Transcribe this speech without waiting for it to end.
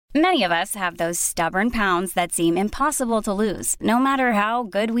Many of us have those stubborn pounds that seem impossible to lose, no matter how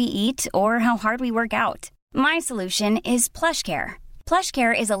good we eat or how hard we work out. My solution is PlushCare.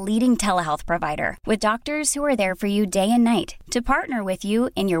 PlushCare is a leading telehealth provider with doctors who are there for you day and night to partner with you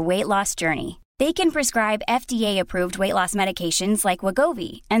in your weight loss journey. They can prescribe FDA-approved weight loss medications like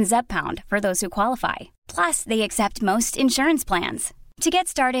Wegovy and Zepbound for those who qualify. Plus, they accept most insurance plans. To get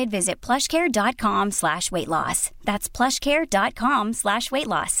started, visit plushcare.com/weightloss. That's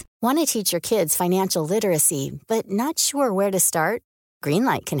plushcare.com/weightloss. Want to teach your kids financial literacy, but not sure where to start?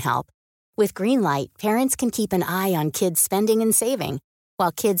 Greenlight can help. With Greenlight, parents can keep an eye on kids' spending and saving,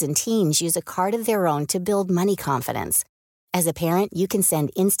 while kids and teens use a card of their own to build money confidence. As a parent, you can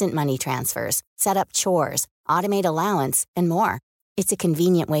send instant money transfers, set up chores, automate allowance, and more. It's a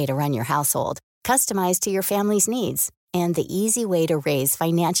convenient way to run your household, customized to your family's needs, and the easy way to raise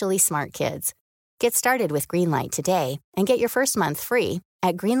financially smart kids. Get started with Greenlight today and get your first month free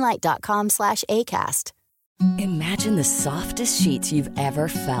at greenlight.com/ACAST. Imagine the softest sheets you've ever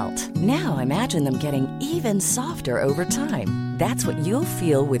felt. Now imagine them getting even softer over time. That's what you'll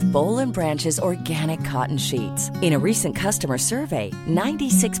feel with Boll & Branch's organic cotton sheets. In a recent customer survey,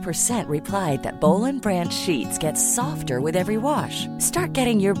 96% replied that Boll & Branch sheets get softer with every wash. Start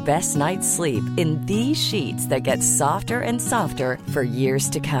getting your best night's sleep in these sheets that get softer and softer for years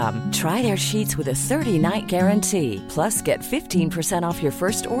to come. Try their sheets with a 30-night guarantee. Plus, get 15% off your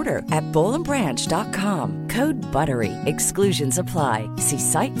first order at bollandbranch.com. Code BUTTERY. Exclusions apply. See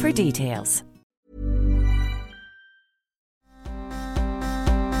site for details.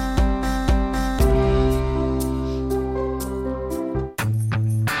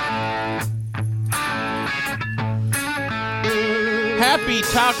 Happy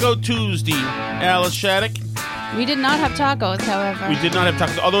Taco Tuesday, Alice Shattuck. We did not have tacos, however. We did not have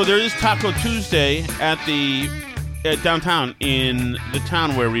tacos, although there is Taco Tuesday at the downtown in the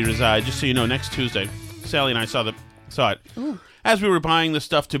town where we reside. Just so you know, next Tuesday, Sally and I saw it. Ooh. As we were buying the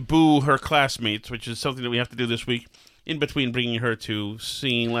stuff to boo her classmates, which is something that we have to do this week, in between bringing her to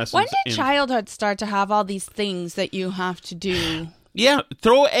singing lessons. When did childhood start to have all these things that you have to do? Yeah,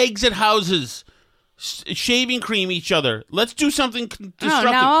 throw eggs at houses. Shaving cream each other. Let's do something disruptive. Oh,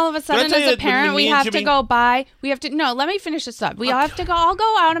 now all of a sudden as a parent we have to go buy, no, let me finish this up. We all have to go, I'll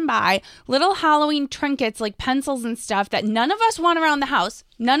go out and buy little Halloween trinkets like pencils and stuff that none of us want around the house.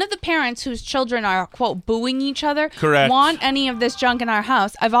 None of the parents whose children are, quote, booing each other want any of this junk in our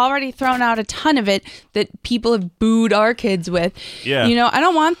house. I've already thrown out a ton of it that people have booed our kids with. Yeah. You know, I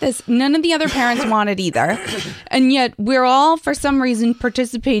don't want this. None of the other parents want it either. And yet we're all, for some reason,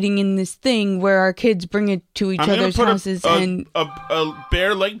 participating in this thing where our kids bring it to each other's houses. A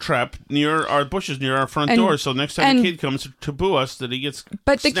bear leg trap near our bushes, near our front door. So next time a kid comes to boo us, that he gets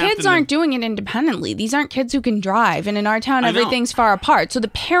But the kids aren't doing it independently. These aren't kids who can drive. And in our town, everything's far apart. So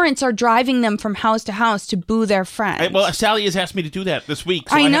the parents are driving them from house to house to boo their friends. Well, Sally has asked me to do that this week.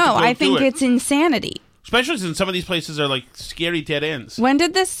 So I know. I think it's insanity. Especially since some of these places are like scary dead ends. When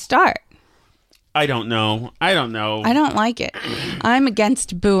did this start? I don't know. I don't like it. I'm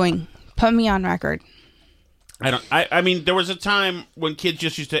against booing. Put me on record. I mean, there was a time when kids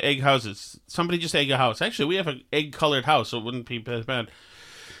just used to egg houses. Somebody just egg a house. Actually, we have an egg-colored house, so it wouldn't be bad.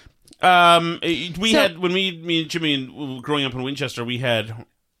 When me and Jimmy were growing up in Winchester, we had...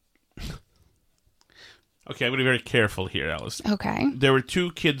 Okay, I'm going to be very careful here, Alice. Okay. There were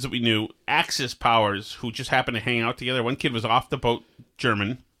two kids that we knew, Axis Powers, who just happened to hang out together. One kid was off the boat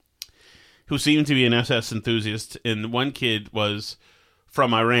German, who seemed to be an SS enthusiast, and one kid was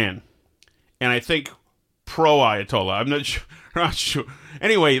from Iran. And I think pro-Ayatollah. I'm not sure.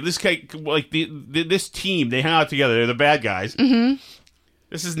 Anyway, this guy, like this team, they hang out together. They're the bad guys. Mm-hmm.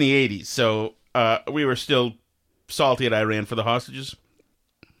 This is in the 80s, so we were still salty at Iran for the hostages.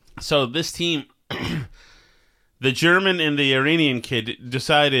 So this team, the German and the Iranian kid,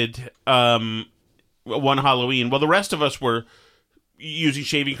 decided one Halloween. Well, the rest of us were using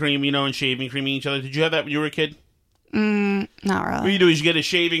shaving cream, and shaving creaming each other. Did you have that when you were a kid? Not really. What you do is you get a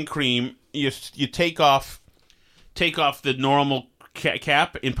shaving cream, you take off the normal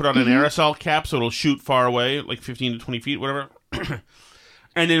cap and put on an aerosol cap so it'll shoot far away, like 15 to 20 feet, whatever.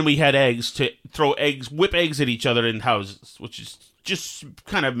 And then we had eggs to whip eggs at each other in houses, which is just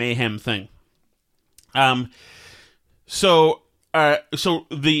kind of mayhem thing. So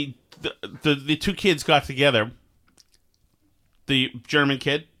the two kids got together. The German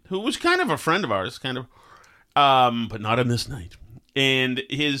kid, who was kind of a friend of ours, but not on this night, and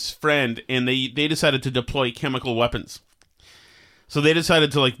his friend, and they decided to deploy chemical weapons. So they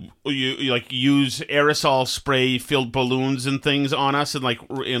decided to use aerosol spray filled balloons and things on us, and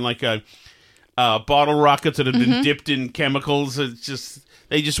in a bottle rockets that have been dipped in chemicals.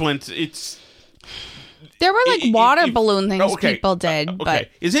 They just went. There were like water balloon things people did. But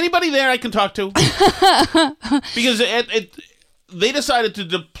is anybody there I can talk to? Because they decided to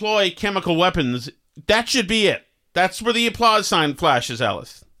deploy chemical weapons. That should be it. That's where the applause sign flashes,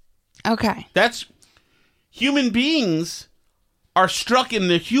 Alice. Okay. That's human beings are struck in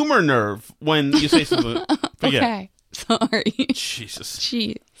the humor nerve when you say something. Forget. Okay. Sorry. Jesus.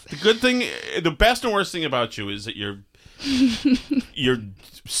 Jeez. The good thing, the best and worst thing about you is that your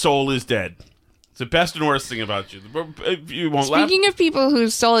soul is dead. It's the best and worst thing about you. You won't laugh. Speaking of people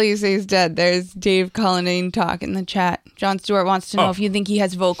whose soul you say is dead, there's Dave Cullinane talk in the chat. John Stewart wants to know if you think he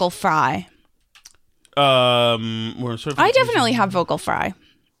has vocal fry. I definitely have vocal fry.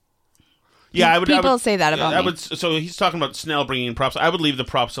 Yeah, people say that about me. So he's talking about Snell bringing in props. I would leave the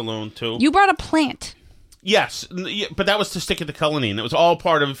props alone too. You brought a plant. Yes, but that was to stick it to Cullinane. It was all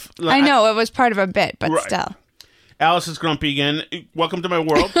part of... I know, it was part of a bit, but still. Alice is grumpy again. Welcome to my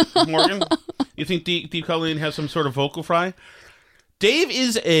world, Morgan. You think Dave Cullinane has some sort of vocal fry? Dave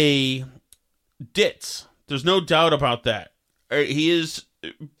is a ditz. There's no doubt about that. He is...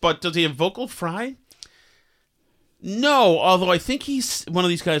 But does he have vocal fry? No, although I think he's one of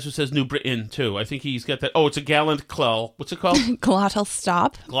these guys who says New Britain, too. I think he's got that... Oh, it's a gallant clell. What's it called? Glottal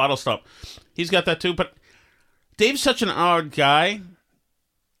stop. Glottal stop. He's got that, too, but... Dave's such an odd guy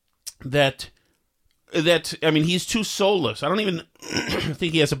that I mean, he's too soulless. I don't even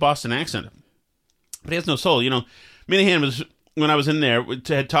think he has a Boston accent, but he has no soul. You know, Minahan was, when I was in there,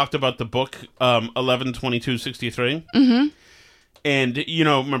 had talked about the book 11/22/63. Mm-hmm. And, you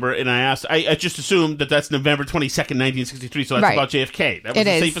know, remember, and I asked, I just assumed that that's November 22nd, 1963, so that's about JFK. That was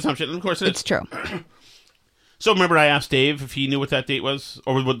a safe assumption, and of course it is. It's true. So remember, I asked Dave if he knew what that date was,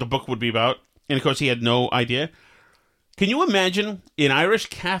 or what the book would be about, and of course he had no idea. Can you imagine an Irish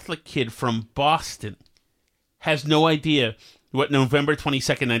Catholic kid from Boston has no idea what November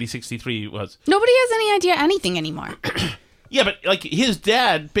 22nd, 1963 was? Nobody has any idea anything anymore. Yeah, but like his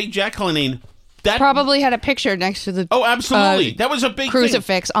dad, Big Jack Cullinane, that probably had a picture next to the absolutely. That was a big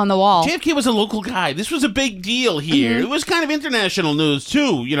crucifix thing on the wall. JFK was a local guy. This was a big deal here. Mm-hmm. It was kind of international news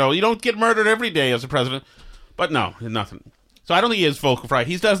too. You know, you don't get murdered every day as a president. But no, nothing. So I don't think he has vocal fry.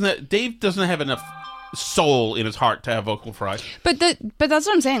 Dave doesn't have enough soul in his heart to have vocal fry. But that's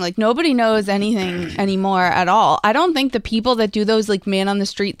what I'm saying. Like, nobody knows anything anymore at all. I don't think the people that do those like man on the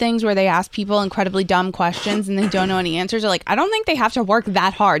street things where they ask people incredibly dumb questions and they don't know any answers are like, I don't think they have to work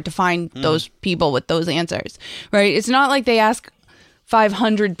that hard to find those people with those answers, right? It's not like they ask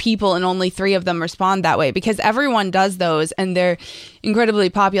 500 people and only 3 of them respond that way, because everyone does those and they're incredibly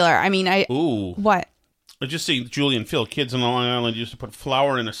popular. I mean, what? I just see Julian Phil. Kids on Long Island used to put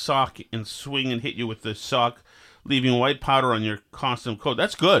flour in a sock and swing and hit you with the sock, leaving white powder on your costume coat.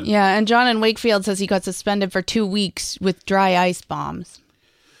 That's good. Yeah, and John in Wakefield says he got suspended for 2 weeks with dry ice bombs.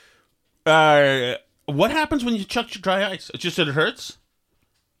 What happens when you chuck dry ice? It's just that it hurts?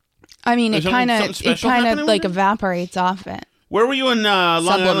 I mean, it kind of like evaporates off it. Where were you in Long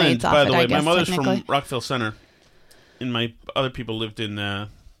Island, by the way? My mother's from Rockville Center, and my other people lived in,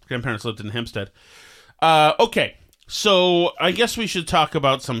 grandparents lived in Hempstead. Okay, so I guess we should talk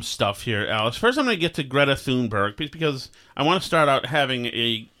about some stuff here, Alice. First, I'm going to get to Greta Thunberg, because I want to start out having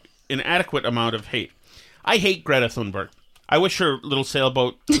an adequate amount of hate. I hate Greta Thunberg. I wish her little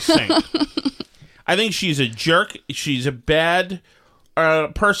sailboat sank. I think she's a jerk. She's a bad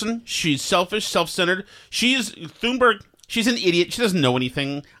person. She's selfish, self-centered. Thunberg, she's an idiot. She doesn't know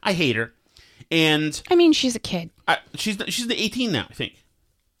anything. I hate her. And I mean, she's a kid. She's 18 now, I think.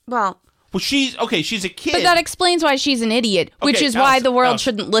 Well, she's a kid. But that explains why she's an idiot, which is why the world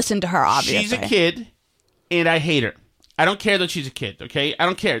shouldn't listen to her, obviously. She's a kid, and I hate her. I don't care that she's a kid, okay? I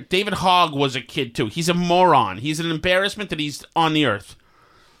don't care. David Hogg was a kid, too. He's a moron. He's an embarrassment that he's on the earth.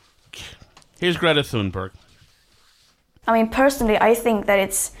 Here's Greta Thunberg. I mean, personally, I think that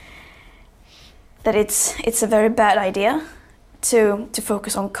it's a very bad idea to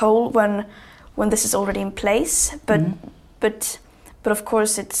focus on coal when this is already in place. But of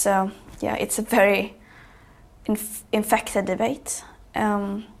course, it's a very infected debate.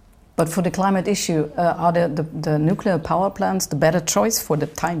 But for the climate issue, are the nuclear power plants the better choice for the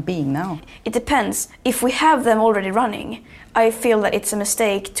time being now? It depends. If we have them already running, I feel that it's a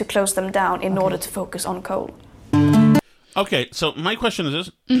mistake to close them down in order to focus on coal. Okay, so my question is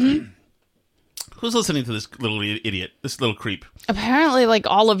this. Mm-hmm. Who's listening to this little idiot, this little creep? Apparently, like,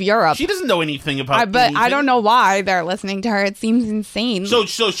 all of Europe. She doesn't know anything about But I don't know why they're listening to her. It seems insane. So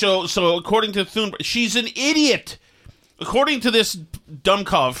according to Thunberg, she's an idiot. According to this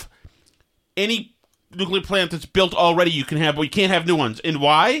dumbkov, any nuclear plant that's built already you can have, but you can't have new ones. And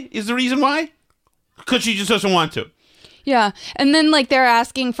why is the reason why? Because she just doesn't want to. Yeah. And then, like, they're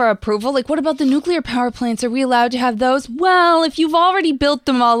asking for approval. Like, what about the nuclear power plants? Are we allowed to have those? Well, if you've already built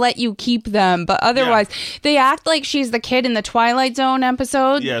them, I'll let you keep them. But otherwise, they act like she's the kid in the Twilight Zone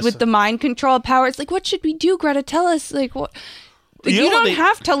episode with the mind control power. It's like, what should we do, Greta? Tell us. Like, what? You don't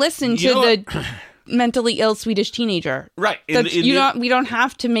have to listen to the mentally ill Swedish teenager. Right. We don't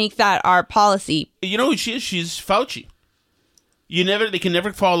have to make that our policy. You know who she is? She's Fauci. They can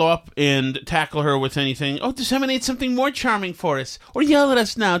never follow up and tackle her with anything. Oh, disseminate something more charming for us, or yell at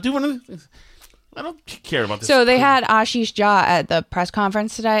us now. Do one of the. I don't care about this. So they had Ashish Jha at the press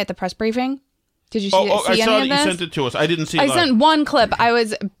conference today, at the press briefing. Did you see any of this? I saw that you sent it to us. I didn't see it. I sent one clip. I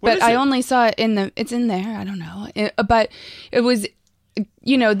only saw it it's in there. I don't know. But it was,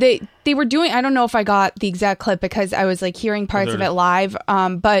 they were doing, I don't know if I got the exact clip because I was like hearing parts of it live.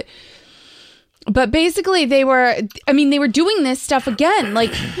 But basically they were doing this stuff again.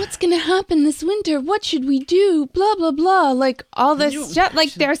 Like, what's going to happen this winter? What should we do? Blah, blah, blah. Like all this stuff.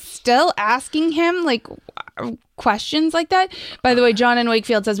 Like they're still asking him like questions like that. By the way, John in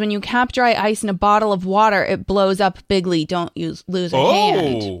Wakefield says, when you cap dry ice in a bottle of water, it blows up bigly. Don't lose a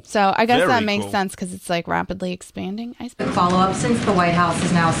hand. So I guess that makes sense because it's like rapidly expanding. Follow-up, since the White House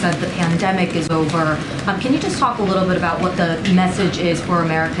has now said the pandemic is over, can you just talk a little bit about what the message is for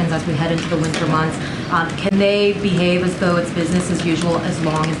Americans as we head into the winter months? Can they behave as though it's business as usual as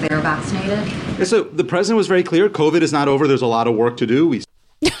long as they're vaccinated? Yeah, so the president was very clear. COVID is not over. There's a lot of work to do.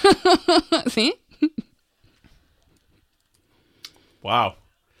 See? Wow.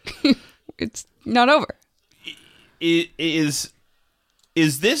 It's not over. Is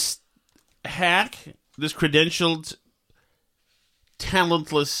this hack, this credentialed,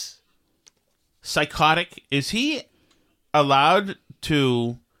 talentless, psychotic, is he allowed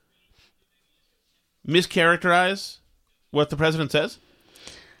to mischaracterize what the president says?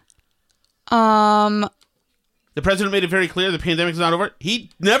 The president made it very clear the pandemic is not over.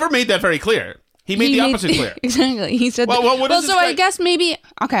 He never made that very clear. He made the opposite clear. Exactly. He said I guess maybe...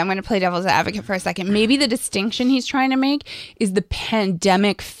 Okay, I'm going to play devil's advocate for a second. Maybe the distinction he's trying to make is the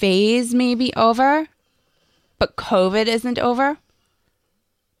pandemic phase may be over, but COVID isn't over.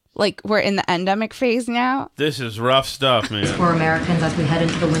 Like, we're in the endemic phase now. This is rough stuff, man. For Americans as we head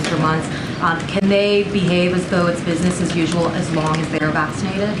into the winter months, can they behave as though it's business as usual as long as they're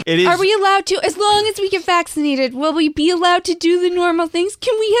vaccinated? Are we allowed to? As long as we get vaccinated, will we be allowed to do the normal things?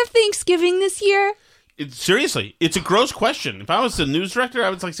 Can we have Thanksgiving this year? Seriously, it's a gross question. If I was the news director, I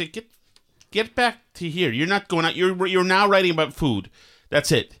would say, get back to here. You're not going out. You're now writing about food.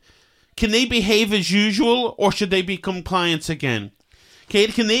 That's it. Can they behave as usual, or should they be compliance again?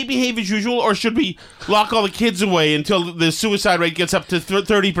 Kate, can they behave as usual, or should we lock all the kids away until the suicide rate gets up to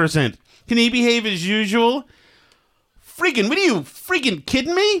 30%? Can they behave as usual? What are you, freaking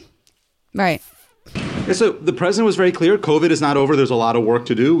kidding me? Right. Yeah, so the president was very clear. COVID is not over. There's a lot of work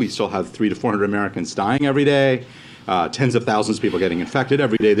to do. We still have 300 to 400 Americans dying every day. Tens of thousands of people getting infected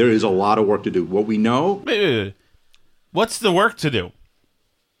every day. There is a lot of work to do. What we know... Wait. What's the work to do?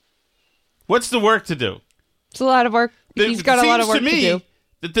 What's the work to do? It's a lot of work. He's got a lot of work to do.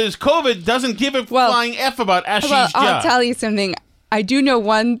 That this COVID doesn't give a flying F about Ashish Jha. I'll tell you something. I do know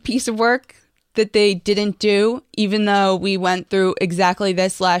one piece of work that they didn't do, even though we went through exactly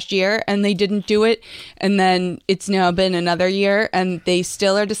this last year, and they didn't do it. And then it's now been another year, and they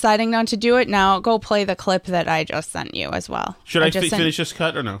still are deciding not to do it. Now go play the clip that I just sent you as well. Should I finish this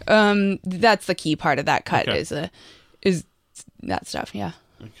cut or no? That's the key part of that cut is that stuff. Yeah.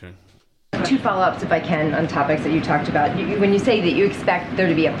 Okay. Two follow-ups, if I can, on topics that you talked about. When you say that you expect there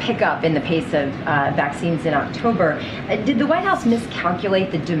to be a pickup in the pace of vaccines in October, did the White House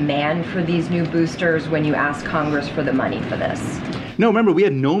miscalculate the demand for these new boosters when you asked Congress for the money for this? No, remember, we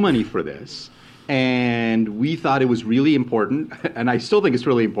had no money for this. And we thought it was really important, and I still think it's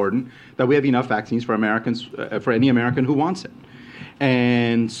really important, that we have enough vaccines for Americans, for any American who wants it.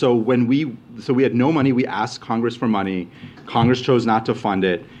 And so we had no money. We asked Congress for money. Congress chose not to fund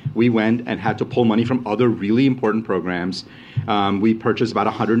it. We went and had to pull money from other really important programs. We purchased about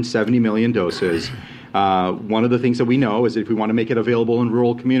 170 million doses. One of the things that we know is if we want to make it available in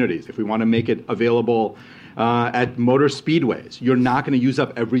rural communities, if we want to make it available at motor speedways, you're not going to use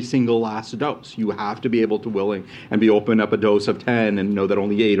up every single last dose. You have to be able to willing and be open up a dose of 10 and know that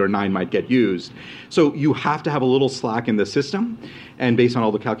only 8 or 9 might get used. So you have to have a little slack in the system. And based on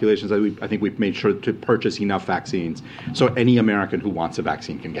all the calculations, I think we've made sure to purchase enough vaccines so any American who wants a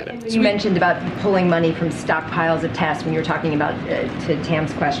vaccine can get it. You mentioned about pulling money from stockpiles of tests when you were talking about, to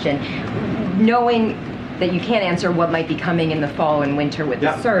Tam's question, knowing that you can't answer what might be coming in the fall and winter with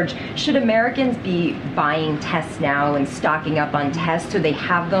the surge. Should Americans be buying tests now and stocking up on tests so they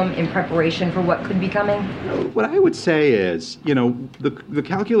have them in preparation for what could be coming? What I would say is, the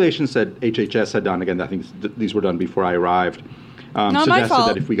calculations that HHS had done, again, I think these were done before I arrived, suggested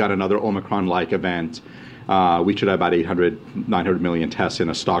that if we got another Omicron-like event, we should have about 900 million tests in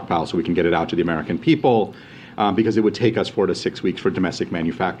a stockpile so we can get it out to the American people, because it would take us 4 to 6 weeks for domestic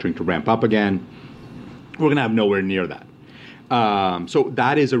manufacturing to ramp up again. We're going to have nowhere near that. So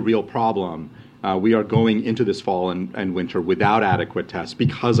that is a real problem. We are going into this fall and winter without adequate tests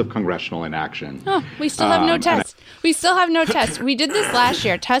because of congressional inaction. Oh, we still have no tests. We still have no tests. We did this last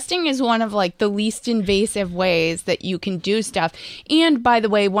year. Testing is one of the least invasive ways that you can do stuff. And by the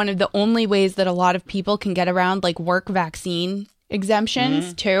way, one of the only ways that a lot of people can get around work vaccine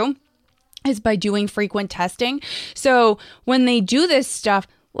exemptions too is by doing frequent testing. So when they do this stuff,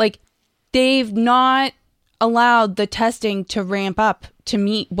 they've not allowed the testing to ramp up to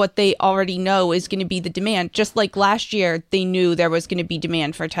meet what they already know is going to be the demand. Just like last year, they knew there was going to be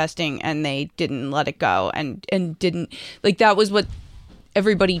demand for testing and they didn't let it go and didn't that was what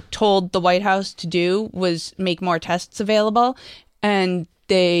everybody told the White House to do, was make more tests available. And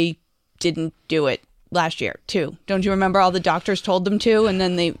they didn't do it last year too. Don't you remember all the doctors told them to? And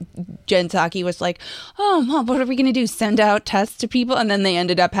then Jen Psaki was like, oh, Mom, what are we going to do? Send out tests to people? And then they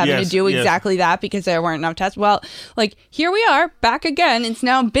ended up having to do exactly that because there weren't enough tests. Well, here we are back again. It's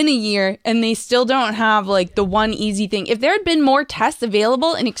now been a year and they still don't have the one easy thing. If there had been more tests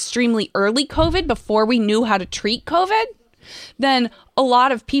available in extremely early COVID before we knew how to treat COVID, then a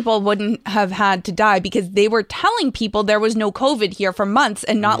lot of people wouldn't have had to die because they were telling people there was no COVID here for months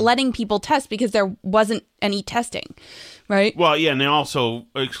and not letting people test because there wasn't any testing, right? Well, yeah, and they also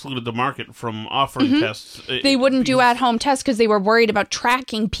excluded the market from offering tests. They wouldn't do at-home tests because they were worried about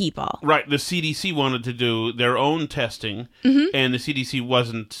tracking people. Right. The CDC wanted to do their own testing, and the CDC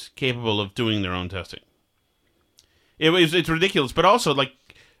wasn't capable of doing their own testing. It's ridiculous, but also,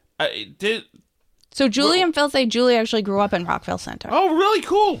 So Julie and Phil say Julie actually grew up in Rockville Center. Oh, really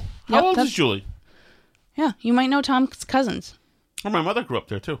cool. How old is Julie? Yeah, you might know Tom's cousins. Well, my mother grew up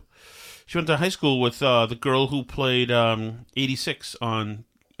there, too. She went to high school with the girl who played 86 on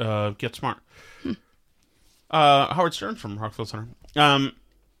Get Smart. Howard Stern from Rockville Center.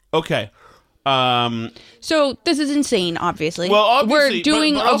 Okay. So this is insane, obviously. Well, obviously, we're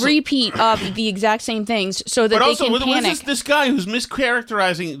doing but also, a repeat of the exact same things so that they can panic. This guy who's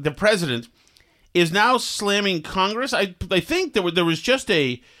mischaracterizing the president is now slamming Congress. I think there was just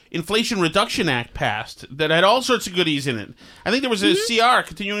a Inflation Reduction Act passed that had all sorts of goodies in it. I think there was a CR,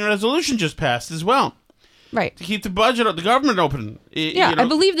 continuing resolution, just passed as well. Right. To keep the budget, the government open. I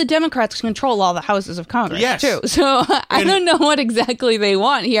believe the Democrats control all the houses of Congress, too. So I don't know what exactly they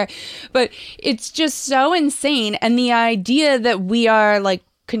want here. But it's just so insane. And the idea that we are,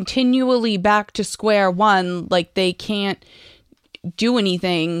 continually back to square one, they can't do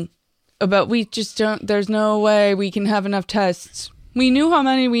anything about, we just don't, there's no way we can have enough tests. We knew how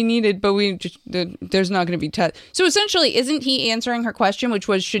many we needed, but there's not going to be tests. So essentially, isn't he answering her question, which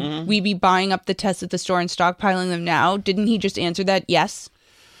was, should we be buying up the tests at the store and stockpiling them now? Didn't he just answer that? Yes.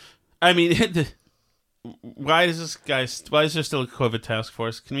 I mean, why is there still a COVID task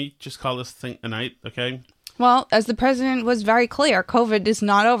force? Can we just call this thing a night, okay? Well, as the president was very clear, COVID is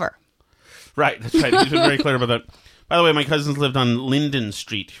not over. Right, that's right. He's been very clear about that. By the way, my cousins lived on Linden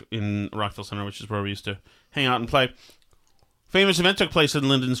Street in Rockville Center, which is where we used to hang out and play. Famous event took place in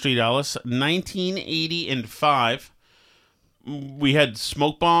Linden Street, Alice. 1985. We had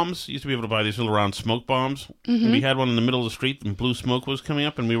smoke bombs. Used to be able to buy these little round smoke bombs. And we had one in the middle of the street, and blue smoke was coming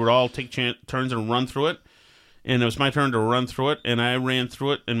up, and we would all take turns and run through it. And it was my turn to run through it, and I ran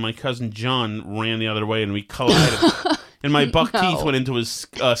through it, and my cousin John ran the other way, and we collided. And my buck teeth went into his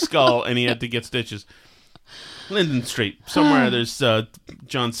skull, and he had to get stitches. Linden Street. Somewhere there's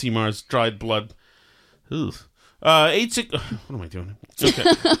John Seymour's dried blood. Ugh. 86. What am I doing? Okay.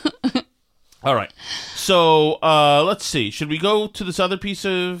 All right. So let's see. Should we go to this other piece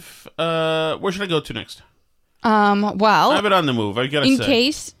of? Where should I go to next? Well, I have it on the move. I gotta say. In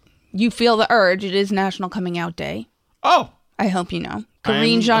case you feel the urge, it is National Coming Out Day. Oh. I hope you know.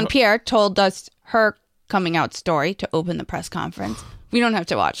 Karine Jean-Pierre told us her coming out story to open the press conference. We don't have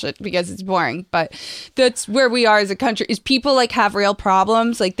to watch it because it's boring, but that's where we are as a country. Is people have real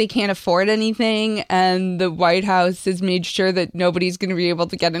problems, they can't afford anything, and the White House has made sure that nobody's going to be able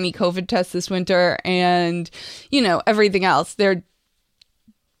to get any COVID tests this winter, and everything else.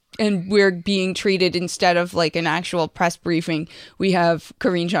 And we're being treated, instead of an actual press briefing, we have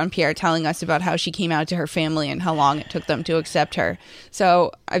Karine Jean-Pierre telling us about how she came out to her family and how long it took them to accept her.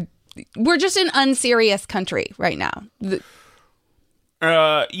 So we're just an unserious country right now.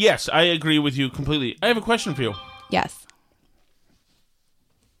 Yes, I agree with you completely. I have a question for you. Yes.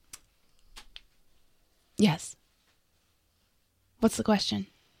 Yes. What's the question?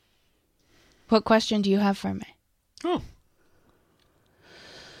 What question do you have for me? Oh.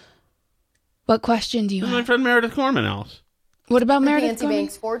 What question do you have? My friend Meredith Corman, Alice. What about Meredith PNC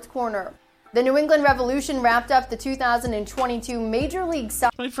Bank Sports Corner. The New England Revolution wrapped up the 2022 Major League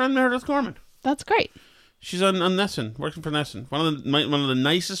Soccer. My friend Meredith Corman. That's great. She's on Nesson, working for Nesson. One of the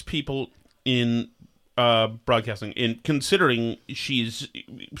nicest people in broadcasting. And considering she's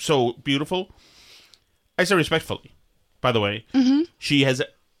so beautiful, I say respectfully, by the way, she has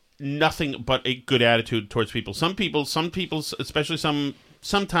nothing but a good attitude towards people. Some people, especially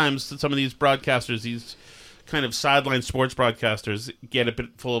sometimes some of these broadcasters, these kind of sideline sports broadcasters, get a bit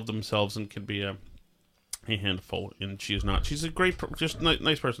full of themselves and can be a handful. And she is not. She's a great,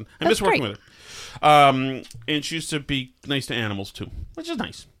 nice person. I miss working with her. And she used to be nice to animals too, which is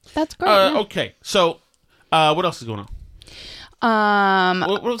nice. That's great. Yeah. Okay, so what else is going on?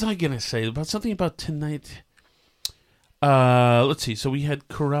 What was I gonna say about something about tonight? Let's see. So we had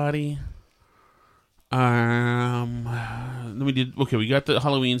karate. Then we did. Okay, we got the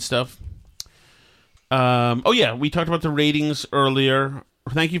Halloween stuff. Oh yeah, we talked about the ratings earlier.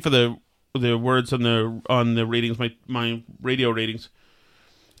 Thank you for the words on the ratings. My radio ratings.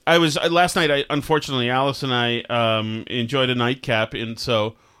 I was last night. Unfortunately, Alice and I enjoyed a nightcap, and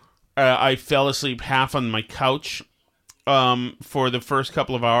so I fell asleep half on my couch for the first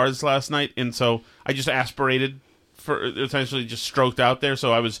couple of hours last night, and so I just aspirated for essentially just stroked out there.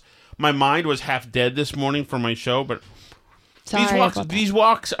 So my mind was half dead this morning for my show, but. These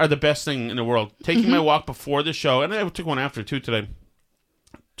walks are the best thing in the world. Taking my walk before the show, and I took one after too today.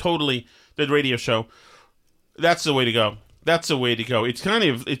 Totally, the radio show. That's the way to go. That's the way to go. It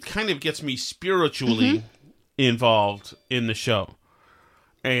kind of gets me spiritually involved in the show,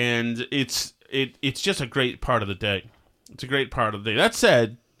 and it's just a great part of the day. It's a great part of the day. That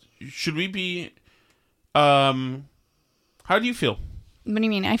said, should we be? How do you feel? What do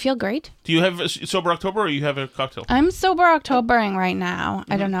you mean? I feel great. Do you have a sober October or you have a cocktail? I'm sober Octobering right now.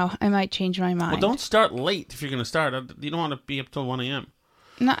 I don't know. I might change my mind. Well, don't start late if you're going to start. You don't want to be up till 1 a.m.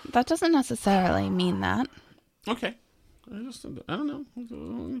 No, that doesn't necessarily mean that. Okay. I don't know.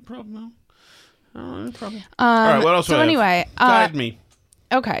 Any problem now? I don't know any problem. All right, what else do I have? Anyway, guide me.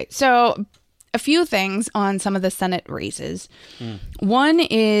 Okay, so a few things on some of the Senate races. One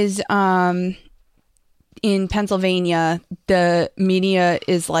is... in Pennsylvania, the media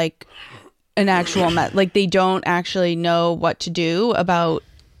is like an actual like they don't actually know what to do about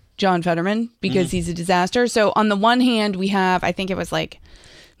John Fetterman because he's a disaster. So on the one hand, we have, I think it was like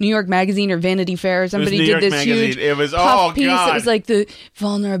New York Magazine or Vanity Fair or somebody did this huge piece. God. It was like the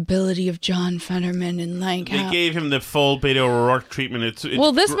vulnerability of John Fetterman and like they gave him the full Beto O'Rourke treatment. It's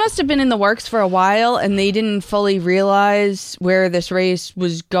this must have been in the works for a while, and they didn't fully realize where this race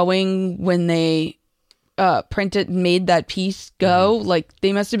was going when they made that piece go. Like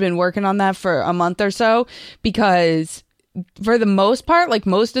they must have been working on that for a month or so, because for the most part, like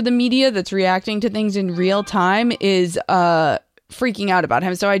most of the media that's reacting to things in real time is freaking out about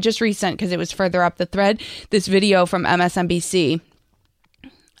him. So I just resent, because it was further up the thread, this video from MSNBC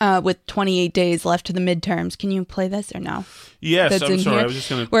with 28 days left to the midterms. Can you play this or no? Yes, That's I'm sorry. Here, I was just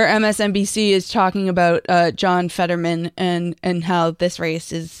going to... Where MSNBC is talking about John Fetterman and how this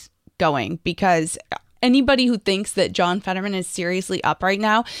race is going, because... Anybody who thinks that John Fetterman is seriously up right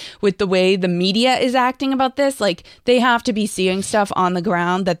now with the way the media is acting about this, like they have to be seeing stuff on the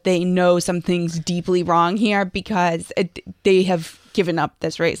ground that they know something's deeply wrong here, because they have given up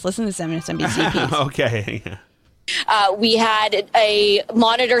this race. Listen to this MSNBC piece. Okay. We had a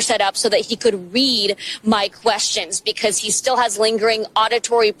monitor set up so that he could read my questions, because he still has lingering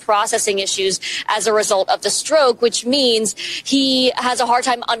auditory processing issues as a result of the stroke, which means he has a hard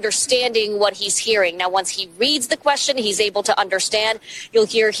time understanding what he's hearing. Now, once he reads the question, he's able to understand. You'll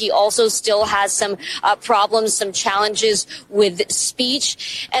hear he also still has some problems, some challenges with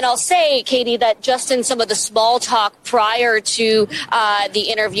speech. And I'll say, Katie, that just in some of the small talk prior to the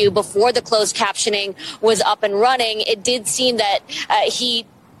interview, before the closed captioning was up and running, it did seem that he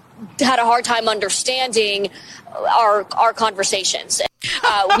had a hard time understanding our conversations.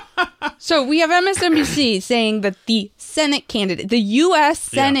 So we have MSNBC saying that the Senate candidate, the U.S.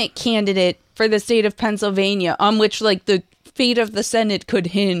 Senate candidate for the state of Pennsylvania, on which like the fate of the Senate could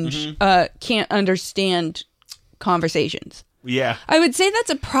hinge, can't understand conversations. Yeah. I would say that's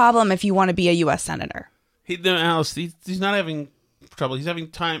a problem if you want to be a U.S. senator. Alice, he's not having trouble. He's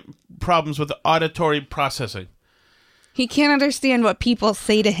having problems with auditory processing. He can't understand what people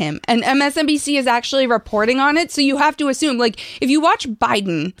say to him. And MSNBC is actually reporting on it, so you have to assume, like, if you watch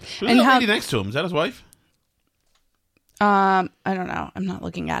Biden... Who's that lady next to him? Is that his wife? I don't know. I'm not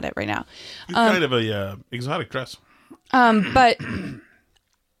looking at it right now. It's kind of a exotic dress. But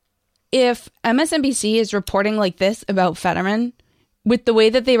if MSNBC is reporting like this about Fetterman, with the way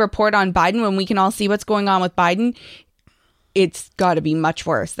that they report on Biden, when we can all see what's going on with Biden, it's got to be much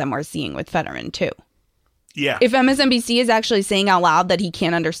worse than we're seeing with Fetterman, too. Yeah. If MSNBC is actually saying out loud that he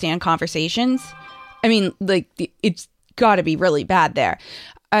can't understand conversations, I mean, like, it's got to be really bad there.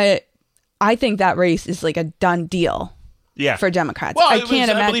 I think that race is like a done deal. Yeah. For Democrats. Well, I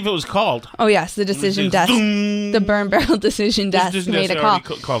believe it was called. Oh, yes. The decision desk. The burn barrel decision desk made a call.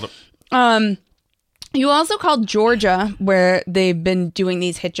 Called it. You also called Georgia, where they've been doing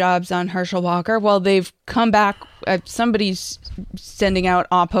these hit jobs on Herschel Walker. Well, they've come back. Somebody's sending out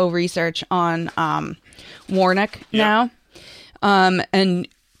Oppo research on Warnock now. And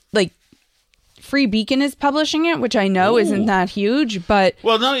like Free Beacon is publishing it, which I know isn't that huge, but...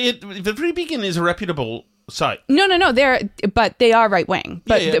 Well, no, the Free Beacon is a reputable site. No, they are right wing,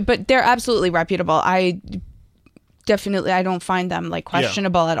 but they're absolutely reputable. I don't find them like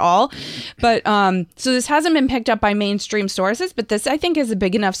questionable at all. But so this hasn't been picked up by mainstream sources, but this I think is a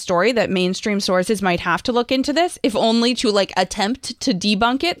big enough story that mainstream sources might have to look into this, if only to like attempt to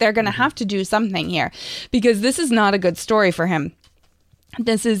debunk it. They're going to have to do something here, because this is not a good story for him.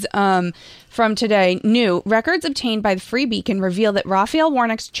 This is from today. New records obtained by the Free Beacon reveal that Raphael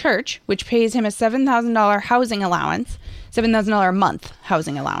Warnock's church, which pays him a $7,000 housing allowance, $7,000 a month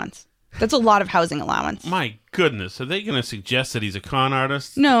housing allowance. That's a lot of housing allowance. My goodness. Are they going to suggest that he's a con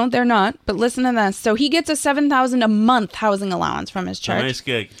artist? No, they're not. But listen to this. So he gets a $7,000 a month housing allowance from his church. A nice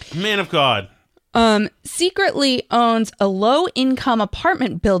gig. Man of God. Secretly owns a low-income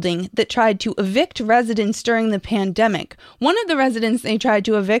apartment building that tried to evict residents during the pandemic. One of the residents they tried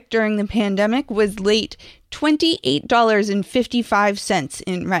to evict during the pandemic was late $28.55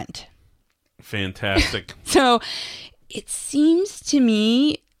 in rent. Fantastic. So it seems to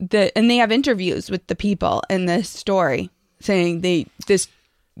me that, and they have interviews with the people in this story saying this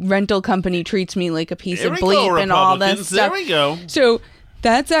rental company treats me like a piece of bleep and all that stuff. There we go. So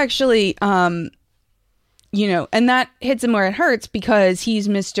that's actually, and that hits him where it hurts, because he's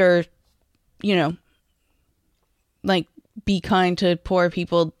Mr., like, be kind to poor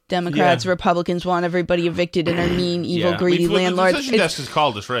people. Democrats, Republicans want everybody evicted and are mean, evil, greedy landlords. The decision desk has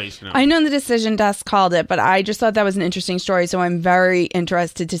called this race. I know the decision desk called it, but I just thought that was an interesting story, so I'm very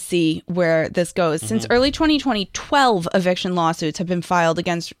interested to see where this goes. Since early 2020, 12 eviction lawsuits have been filed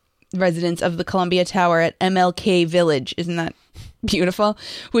against residents of the Columbia Tower at MLK Village. Isn't that beautiful?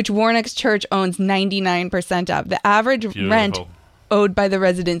 Which Warnock's church owns 99% of. The average rent owed by the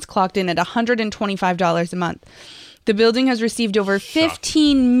residents clocked in at $125 a month. The building has received over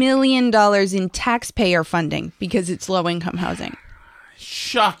 $15 million in taxpayer funding because it's low-income housing.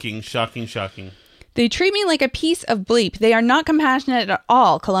 Shocking. They treat me like a piece of bleep. They are not compassionate at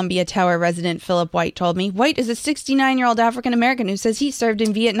all, Columbia Tower resident Philip White told me. White is a 69-year-old African-American who says he served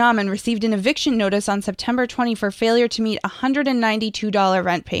in Vietnam and received an eviction notice on September 20 for failure to meet a $192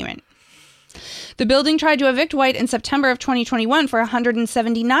 rent payment. The building tried to evict White in September of 2021 for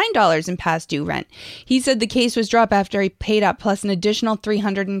 $179 in past due rent. He said the case was dropped after he paid up plus an additional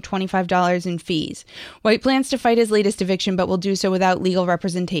 $325 in fees. White plans to fight his latest eviction, but will do so without legal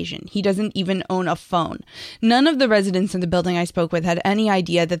representation. He doesn't even own a phone. None of the residents in the building I spoke with had any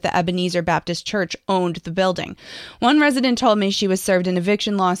idea that the Ebenezer Baptist Church owned the building. One resident told me she was served an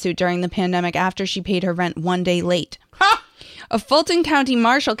eviction lawsuit during the pandemic after she paid her rent one day late. A Fulton County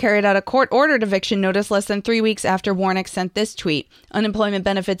marshal carried out a court-ordered eviction notice less than 3 weeks after Warnock sent this tweet. Unemployment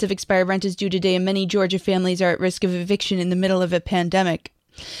benefits if expired rent is due today, and many Georgia families are at risk of eviction in the middle of a pandemic.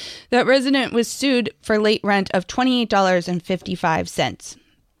 That resident was sued for late rent of $28.55.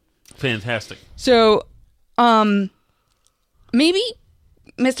 Fantastic. So, maybe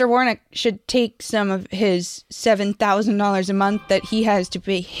Mr. Warnock should take some of his $7,000 a month that he has to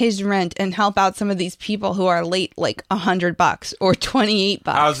pay his rent and help out some of these people who are late like $100 or $28.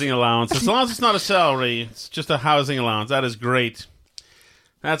 Housing allowance. As long as it's not a salary, it's just a housing allowance. That is great.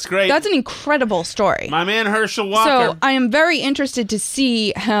 That's great. That's an incredible story. My man Herschel Walker. So I am very interested to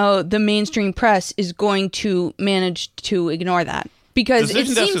see how the mainstream press is going to manage to ignore that. Because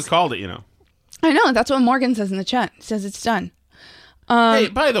Decision Desk has called it, I know. That's what Morgan says in the chat. He says it's done. Hey,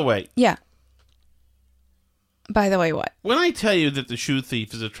 by the way. Yeah. By the way, what? When I tell you that the shoe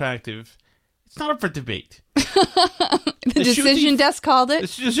thief is attractive, it's not up for debate. The decision desk called it? The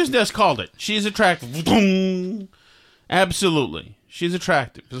decision desk called it. She is attractive. Absolutely. She's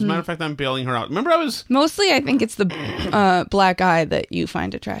attractive. As a matter of fact, I'm bailing her out. Remember, Mostly, I think it's the black eye that you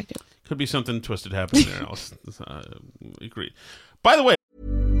find attractive. Could be something twisted happening there. I'll agree. By the way,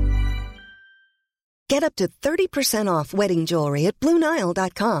 get up to 30% off wedding jewelry at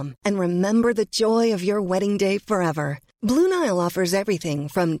BlueNile.com and remember the joy of your wedding day forever. Blue Nile offers everything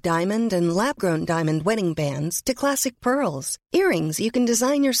from diamond and lab-grown diamond wedding bands to classic pearls, earrings you can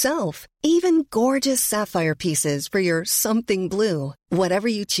design yourself, even gorgeous sapphire pieces for your something blue. Whatever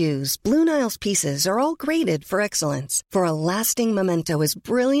you choose, Blue Nile's pieces are all graded for excellence, for a lasting memento as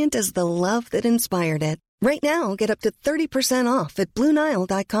brilliant as the love that inspired it. Right now, get up to 30% off at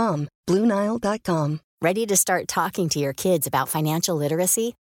BlueNile.com. BlueNile.com. Ready to start talking to your kids about financial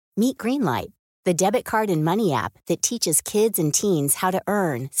literacy? Meet Greenlight, the debit card and money app that teaches kids and teens how to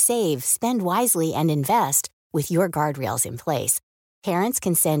earn, save, spend wisely, and invest with your guardrails in place. Parents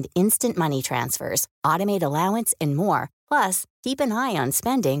can send instant money transfers, automate allowance, and more. Plus, keep an eye on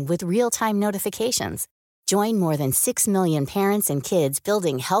spending with real-time notifications. Join more than 6 million parents and kids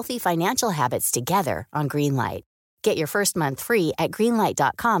building healthy financial habits together on Greenlight. Get your first month free at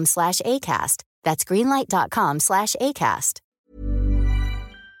greenlight.com/ACAST. That's greenlight.com/ACAST.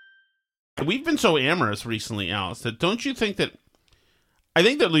 We've been so amorous recently, Alice, that don't you think that... I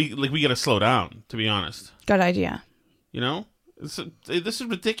think that we got to slow down, to be honest. Good idea. You know? This is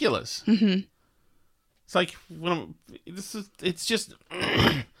ridiculous. Mm-hmm. It's like, it's just...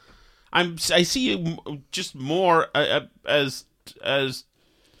 I see you just more as a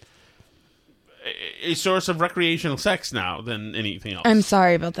source of recreational sex now than anything else. I'm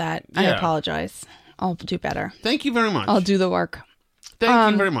sorry about that. Yeah. I apologize. I'll do better. Thank you very much. I'll do the work.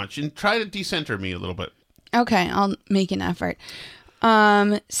 Thank you very much. And try to decenter me a little bit. Okay, I'll make an effort.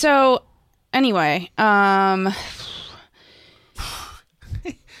 So, anyway,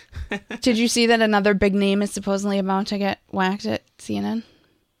 did you see that another big name is supposedly about to get whacked at CNN?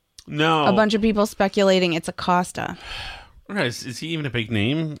 No. A bunch of people speculating it's Acosta. Is he even a big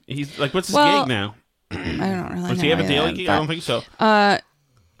name? He's like, what's his gig now? I don't really know. Does he have a daily gig? I don't think so.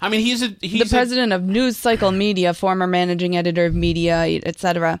 I mean, he's the president of News Cycle Media, former managing editor of media,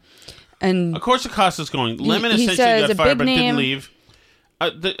 etc. And of course, Acosta's going. Lemon essentially got fired, but didn't leave.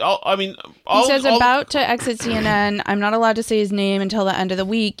 He says about to exit CNN. I'm not allowed to say his name until the end of the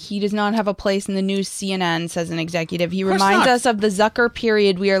week. He does not have a place in the new CNN, says an executive. He reminds us of the Zucker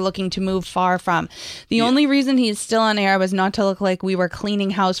period we are looking to move far from. The only reason he is still on air was not to look like we were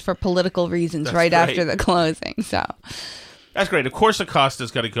cleaning house for political reasons right after the closing. So that's great. Of course,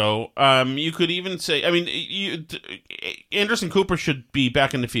 Acosta's got to go. You could even say, I mean, Anderson Cooper should be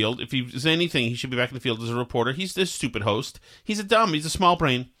back in the field. If he's anything, he should be back in the field as a reporter. He's this stupid host. He's a small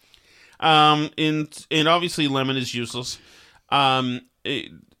brain. And obviously Lemon is useless. And,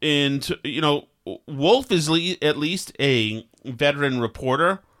 you know, Wolf is at least a veteran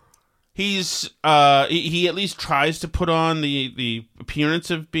reporter. He's he at least tries to put on the appearance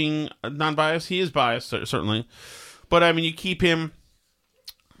of being non-biased. He is biased, certainly. But, I mean, you keep him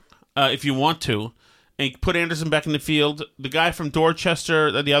if you want to, and put Anderson back in the field. The guy from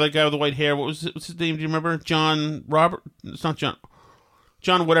Dorchester, the other guy with the white hair, what's his name? Do you remember? John Robert? It's not John.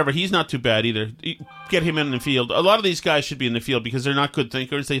 John whatever. He's not too bad either. Get him in the field. A lot of these guys should be in the field because they're not good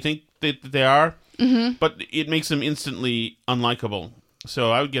thinkers. They think that they are, but it makes them instantly unlikable.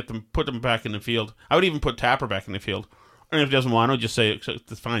 So I would put them back in the field. I would even put Tapper back in the field. And if he doesn't want to, just say,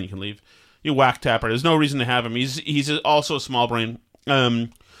 it's fine, you can leave. You whack Tapper. There's no reason to have him. He's also a small brain.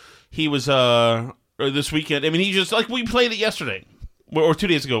 He was this weekend. I mean, he just we played it yesterday or 2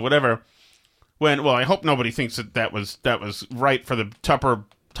 days ago, whatever. I hope nobody thinks that was right for the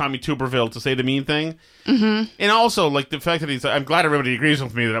Tommy Tuberville to say the mean thing. Mm-hmm. And also the fact that I'm glad everybody agrees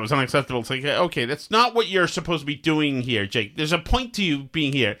with me that it was unacceptable. It's like, okay, that's not what you're supposed to be doing here, Jake. There's a point to you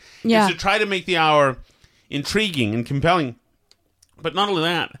being here. Yeah. It's to try to make the hour intriguing and compelling. But not only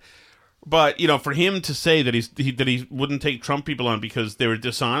that. But, for him to say that he wouldn't take Trump people on because they were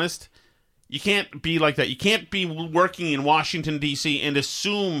dishonest, you can't be like that. You can't be working in Washington, D.C. and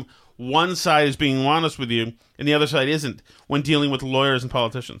assume one side is being honest with you and the other side isn't when dealing with lawyers and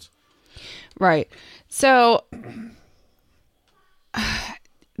politicians. Right. So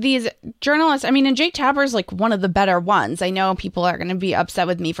these journalists, and Jake Tapper's one of the better ones. I know people are going to be upset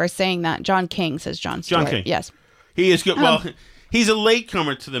with me for saying that. John King says John Stewart. John King. Yes. He is good. He's a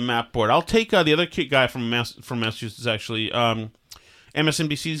latecomer to the map board. I'll take the other guy from Massachusetts, actually.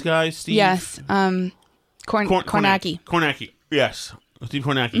 MSNBC's guy, Steve. Yes. Kornacki. Kornacki. Yes. Steve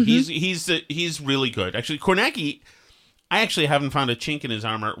Kornacki. Mm-hmm. He's really good. Actually, Kornacki, I actually haven't found a chink in his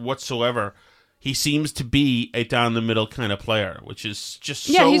armor whatsoever. he seems to be a down the middle kind of player, which is just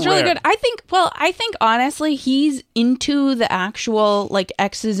yeah, so he's really rare. good. I think honestly, he's into the actual like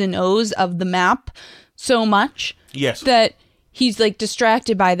X's and O's of the map so much that he's like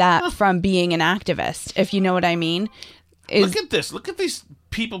distracted by that from being an activist, if you know what I mean. Look at this. Look at these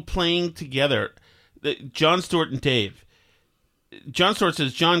people playing together. Jon Stewart and Dave. Jon Stewart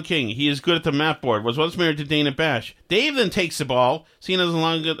says, John King, he is good at the map board, was once married to Dana Bash. Dave then takes the ball, seen as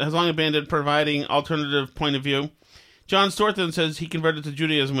has long abandoned providing alternative point of view. Jon Stewart then says he converted to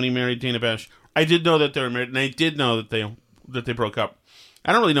Judaism when he married Dana Bash. I did know that they were married, and I did know that they broke up.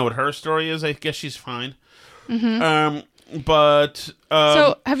 I don't really know what her story is. I guess she's fine. So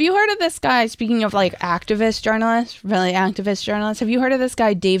have you heard of this guy, speaking of like activist journalists, have you heard of this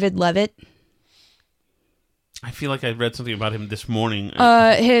guy, David Levitt? I feel like I read something about him this morning.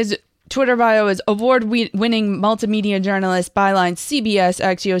 His Twitter bio is award-winning multimedia journalist, byline CBS,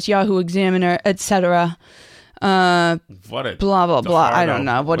 Axios, Yahoo, Examiner, etc. Blah, blah, blah. I don't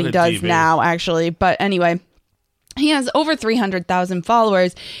know what he does now, actually. But anyway, he has over 300,000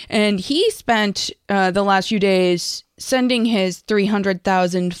 followers, and he spent the last few days sending his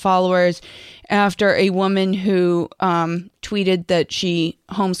 300,000 followers after a woman who tweeted that she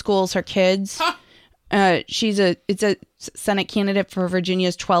homeschools her kids. It's a Senate candidate for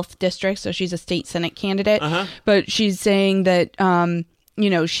Virginia's 12th district, so she's a state Senate candidate. But she's saying that,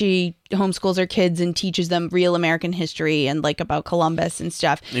 she homeschools her kids and teaches them real American history and like about Columbus and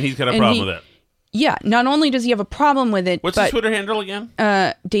stuff. And he's got a problem with it. Yeah, not only does he have a problem with it, What's his Twitter handle again?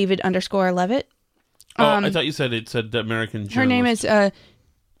 David_Levitt. I thought you said it said American journalist. Her name is,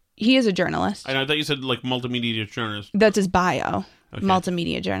 he is a journalist. I thought you said like multimedia journalist. That's his bio. Okay.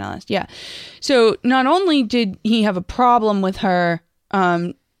 Multimedia journalist, yeah. So not only did he have a problem with her,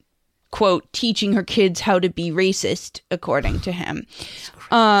 quote, teaching her kids how to be racist, according to him,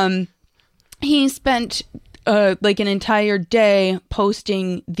 he spent like an entire day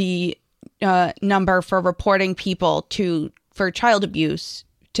posting the number for reporting people for child abuse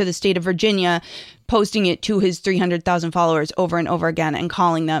to the state of Virginia, posting it to his 300,000 followers over and over again and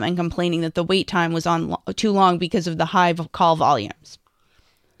calling them and complaining that the wait time was too long because of the high call volumes.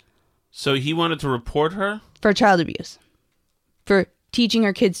 So he wanted to report her? For child abuse. For teaching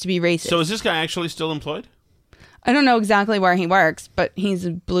her kids to be racist. So is this guy actually still employed? I don't know exactly where he works, but he's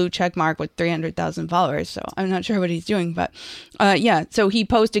a blue check mark with 300,000 followers, so I'm not sure what he's doing. But so he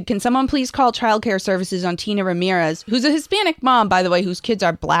posted, "Can someone please call childcare services on Tina Ramirez, who's a Hispanic mom, by the way, whose kids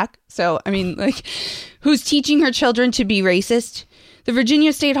are black. So, I mean, like, who's teaching her children to be racist? The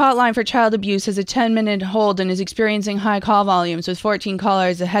Virginia State Hotline for Child Abuse has a 10-minute hold and is experiencing high call volumes with 14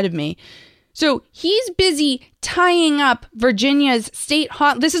 callers ahead of me." So he's busy tying up Virginia's state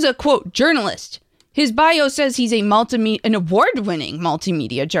This is a, quote, journalist. His bio says he's an award-winning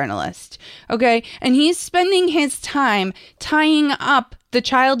multimedia journalist, okay? And he's spending his time tying up the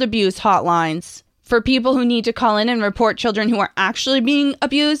child abuse hotlines for people who need to call in and report children who are actually being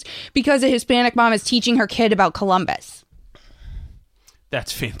abused because a Hispanic mom is teaching her kid about Columbus.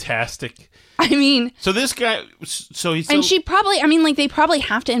 That's fantastic. I mean... So this guy... So he's... And she probably... I mean, like, they probably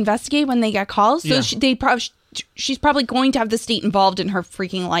have to investigate when they get calls. So yeah. She's probably going to have the state involved in her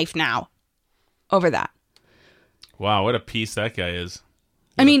freaking life now. Over that. Wow, what a piece that guy is.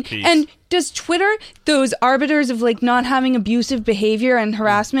 I mean, and does Twitter, those arbiters of like not having abusive behavior and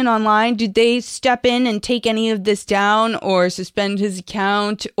harassment online, did they step in and take any of this down or suspend his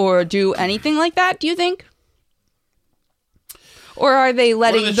account or do anything like that, do you think? Or are they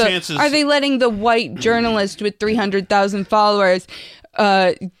letting the white journalist with 300,000 followers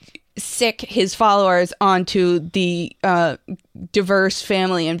sick his followers onto the diverse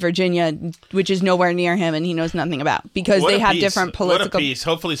family in Virginia, which is nowhere near him and he knows nothing about because they have different political... What a piece.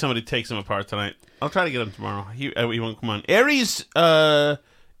 Hopefully somebody takes him apart tonight. I'll try to get him tomorrow. He won't come on. Aries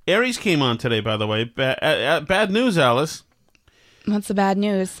came on today, by the way. Bad news, Alice. What's the bad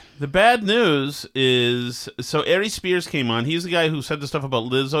news? The bad news is... So Aries Spears came on. He's the guy who said the stuff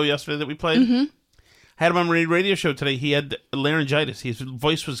about Lizzo yesterday that we played. Mm-hmm. Had him on my radio show today. He had laryngitis. His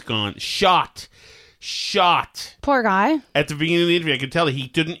voice was gone. Shot. Poor guy. At the beginning of the interview, I could tell he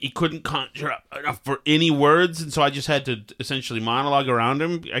couldn't conjure up enough for any words, and so I just had to essentially monologue around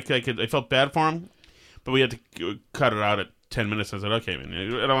him. I felt bad for him, but we had to cut it out at 10 minutes. I said, "Okay, man,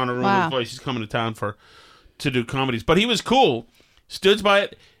 I don't want to ruin his voice. He's coming to town to do comedies." But he was cool. Stood by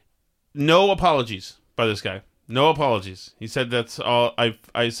it. No apologies by this guy. No apologies. He said that's all.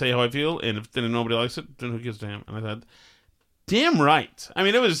 I say how I feel, and if then nobody likes it, then who gives a damn? And I thought, damn right. I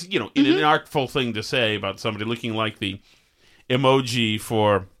mean, it was, an artful thing to say about somebody looking like the emoji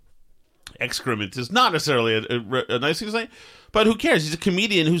for excrement is not necessarily a nice thing to say, but who cares? He's a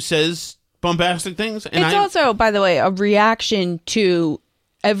comedian who says bombastic things. And it's also, by the way, a reaction to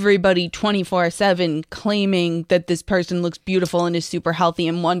everybody 24/7 claiming that this person looks beautiful and is super healthy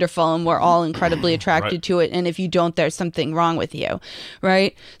and wonderful, and we're all incredibly attracted to it. And if you don't, there's something wrong with you,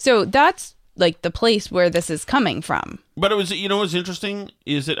 right? So that's like the place where this is coming from. But it was, what's interesting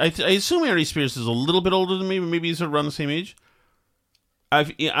is that I assume Aries Spears is a little bit older than me, but maybe he's around the same age.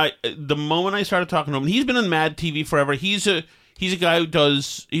 The moment I started talking to him, he's been on Mad TV forever. He's a guy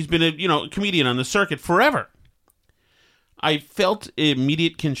he's been a comedian on the circuit forever. I felt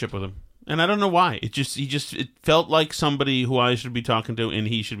immediate kinship with him, and I don't know why. It felt like somebody who I should be talking to, and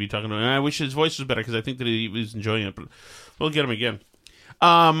he should be talking to. And I wish his voice was better because I think that he was enjoying it. But we'll get him again.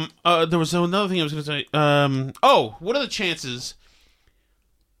 There was another thing I was going to say. What are the chances?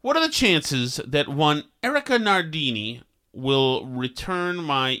 What are the chances that one Erica Nardini will return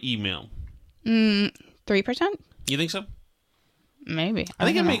my email? 3%? You think so? Maybe. I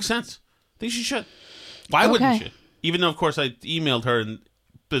think it makes sense. I think she should. Why wouldn't she? Even though, of course, I emailed her and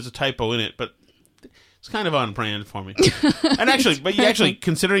there's a typo in it, but it's kind of on brand for me. And actually,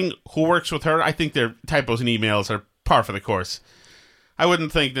 considering who works with her, I think their typos in emails are par for the course. I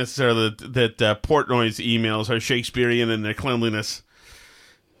wouldn't think necessarily that Portnoy's emails are Shakespearean in their cleanliness.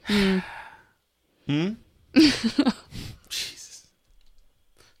 Jesus.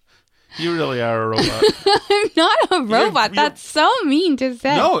 You really are a robot. I'm not a robot. That's so mean to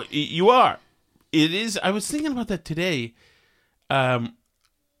say. No, you are. It is. I was thinking about that today.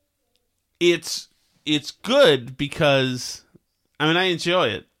 It's good because, I enjoy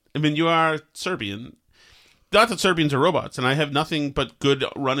it. You are Serbian. Not that Serbians are robots, and I have nothing but good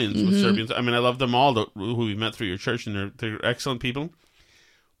run-ins with Serbians. I love them all who we've met through your church, and they're excellent people.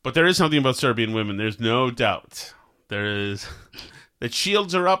 But there is something about Serbian women. There's no doubt. There is. The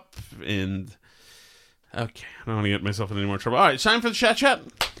shields are up, and okay, I don't want to get myself in any more trouble. All right, it's time for the chat.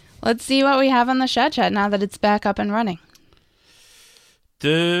 Let's see what we have on the chat now that it's back up and running.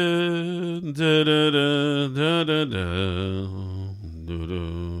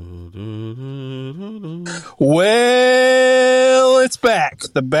 Well, it's back.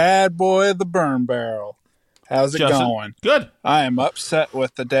 The bad boy of the burn barrel. How's it going? Good. I am upset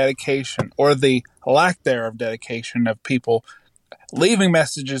with the dedication, or the lack there of dedication, of people leaving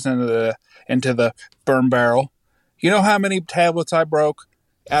messages into the burn barrel. You know how many tablets I broke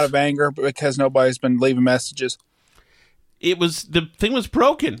out of anger because nobody's been leaving messages? The thing was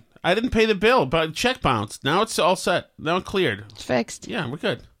broken. I didn't pay the bill, but check bounced. Now it's all set. Now it's cleared. It's fixed. Yeah, we're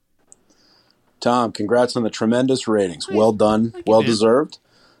good. Tom, congrats on the tremendous ratings. Well done. Well deserved.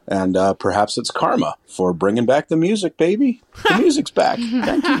 And perhaps it's karma for bringing back the music, baby. The music's back.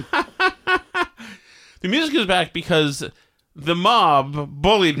 Thank you. The music is back because the mob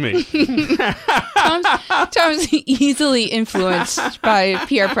bullied me. Tom's easily influenced by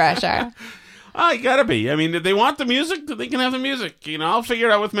peer pressure. Oh, you gotta be. If they want the music, they can have the music. I'll figure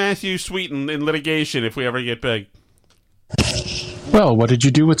it out with Matthew Sweeten in litigation if we ever get big. Well, what did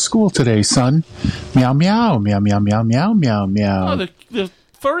you do at school today, son? Meow, meow, meow, meow, meow, meow, meow, meow. Oh, the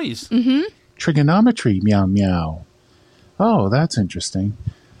furries. Mm-hmm. Trigonometry, meow, meow. Oh, that's interesting.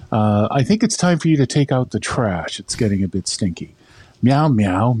 I think it's time for you to take out the trash. It's getting a bit stinky. Meow,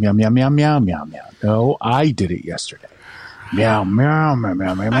 meow, meow, meow, meow, meow, meow, meow. No, I did it yesterday. Meow, meow, meow,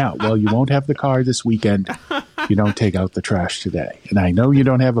 meow, meow, meow. Well, you won't have the car this weekend. You don't take out the trash today. And I know you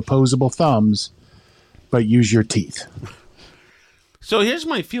don't have opposable thumbs, but use your teeth. So here's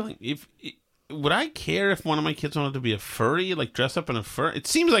my feeling. Would I care if one of my kids wanted to be a furry, like dress up in a fur? It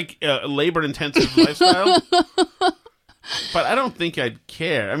seems like a labor-intensive lifestyle. But I don't think I'd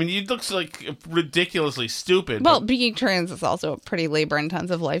care. It looks like ridiculously stupid. Well, being trans is also a pretty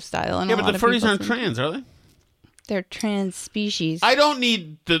labor-intensive lifestyle. And but the furries aren't trans, are they? They're trans species. I don't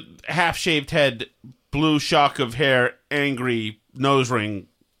need the half-shaved head, blue shock of hair, angry nose ring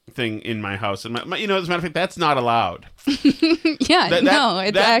thing in my house. And as a matter of fact, that's not allowed. Yeah, it's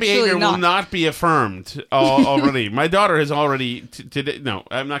that actually behavior not. will not be affirmed already. My daughter has already today. No,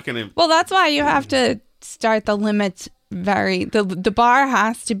 I'm not going to. Well, that's why you have to start the limits the bar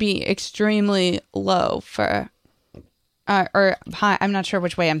has to be extremely low for or high. I'm not sure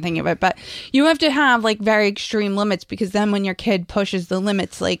which way I'm thinking of it, but you have to have like very extreme limits, because then when your kid pushes the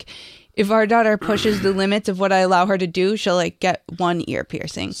limits, like if our daughter pushes the limits of what I allow her to do, she'll like get one ear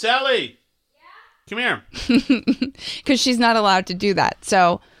piercing. Sally, come here, because she's not allowed to do that.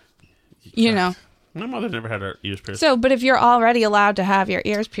 So, you know, my mother never had her ears pierced. So, but if you're already allowed to have your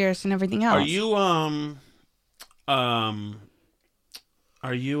ears pierced and everything else, are you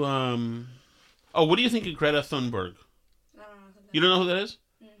oh, what do you think of Greta Thunberg? You don't know who that is?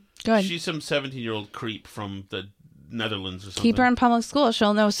 Good. She's some 17-year-old creep from the Netherlands or something. Keep her in public school.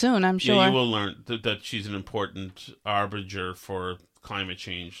 She'll know soon, I'm sure. Yeah, you will learn that she's an important arbiter for climate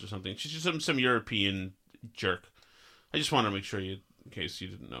change or something. She's just some European jerk. I just wanted to make sure in case you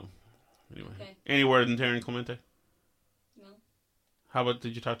didn't know. Anyway, okay. Any word in Darren Clemente? No. How about,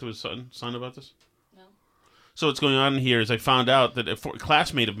 did you talk to his son about this? No. So what's going on here is I found out that a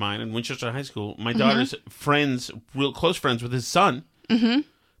classmate of mine in Winchester High School, my daughter's friends, real close friends with his son. Mm-hmm.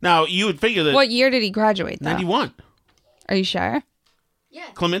 Now, you would figure that... What year did he graduate, though? 91. Are you sure? Yeah.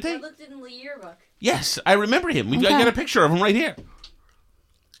 Clemente? I looked in the yearbook. Yes, I remember him. I got a picture of him right here.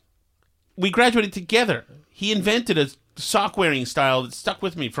 We graduated together. He invented a sock-wearing style that stuck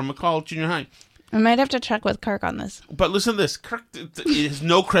with me from McCall Junior High. I might have to check with Kirk on this. But listen to this. Kirk has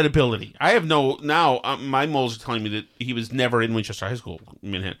no credibility. I have no... Now, my moles are telling me that he was never in Winchester High School,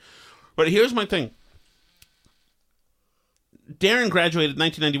 Manhattan. But here's my thing. Darren graduated in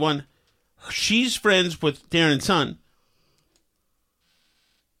 1991. She's friends with Darren's son.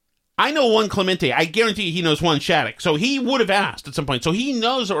 I know one Clemente. I guarantee you he knows one Shattuck. So he would have asked at some point. So he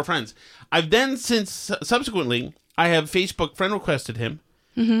knows that we're friends. I've then, subsequently, I have Facebook friend requested him.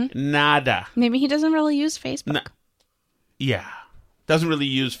 Mm-hmm. Nada. Maybe he doesn't really use Facebook. Yeah. Doesn't really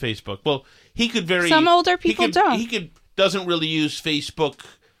use Facebook. Well, he could Some older people don't. He doesn't really use Facebook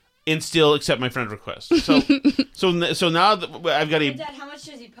and still accept my friend request. So so now I've got a... Dad, how much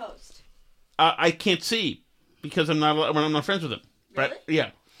does he post? I can't see because I'm not friends with him. Really? Right? Yeah.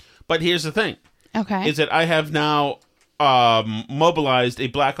 But here's the thing. Okay. Is that I have now mobilized a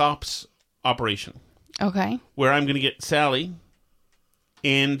Black Ops operation. Okay. Where I'm going to get Sally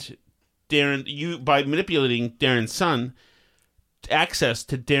and Darren, by manipulating Darren's son, access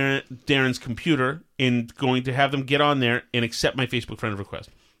to Darren's computer and going to have them get on there and accept my Facebook friend request.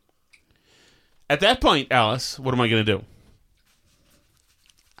 At that point, Alice, what am I going to do?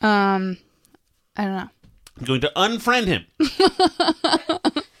 I don't know. I'm going to unfriend him.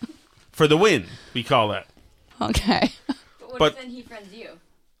 For the win, we call that. Okay. But what if then he friends you?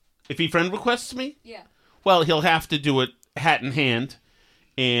 If he friend requests me? Yeah. Well, he'll have to do it hat in hand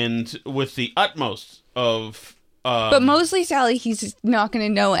and with the utmost of... but mostly, Sally, he's not going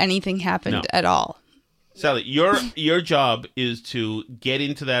to know anything happened at all. Sally, your job is to get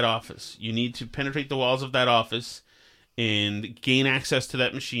into that office. You need to penetrate the walls of that office and gain access to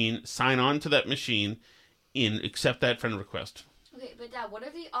that machine, sign on to that machine, and accept that friend request. Okay, but Dad, what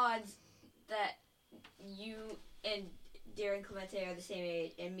are the odds that you and Darren Clemente are the same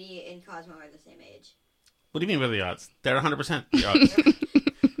age, and me and Cosmo are the same age? What do you mean by the odds? They're 100% the odds.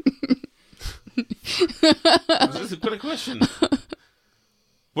 This is a good question.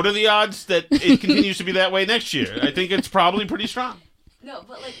 What are the odds that it continues to be that way next year? I think it's probably pretty strong. No,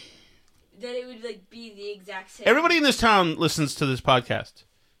 but that it would be the exact same. Everybody in this town listens to this podcast.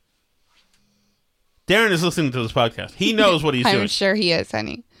 Darren is listening to this podcast. He knows what he's doing. I'm sure he is,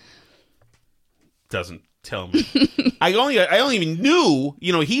 honey. Doesn't tell me. I only even knew.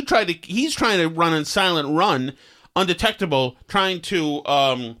 He's trying to run a silent run, undetectable, trying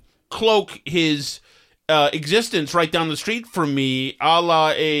to cloak his existence right down the street from me, a la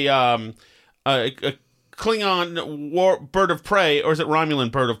a Klingon bird of prey, or is it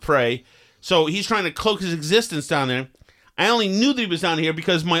Romulan bird of prey? So he's trying to cloak his existence down there. I only knew that he was down here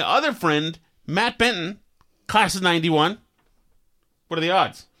because my other friend, Matt Benton, class of 91, what are the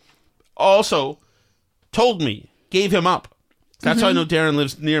odds? Also told me, gave him up. That's how I know Darren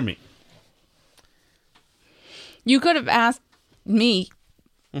lives near me. You could have asked me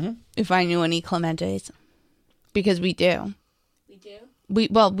if I knew any Clementes, because we do. We do?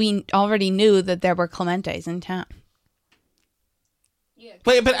 We already knew that there were Clementes in town. Yeah.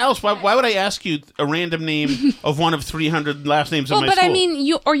 But Alice, why would I ask you a random name of one of 300 last names in my school? Well, but I mean,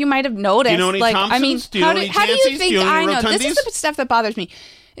 you might have noticed. Do you know any Thompsons? Do you know any how do you think I know? This is the stuff that bothers me.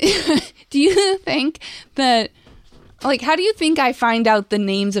 Do you think that, how do you think I find out the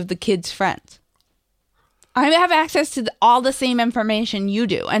names of the kids' friends? I have access to all the same information you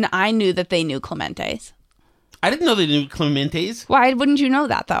do, and I knew that they knew Clementes. I didn't know they knew Clementes. Why wouldn't you know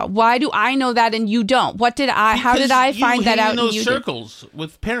that, though? Why do I know that and you don't? How did I find that out? You hang in those circles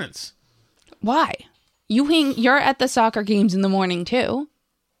with parents. Why? You're at the soccer games in the morning, too.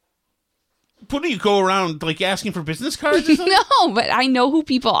 What do you go around, asking for business cards or something? No, but I know who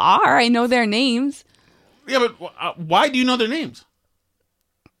people are. I know their names. Yeah, but why do you know their names?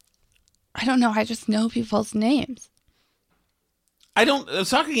 I don't know. I just know people's names. I don't...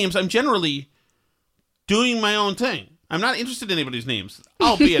 soccer games, I'm generally doing my own thing. I'm not interested in anybody's names.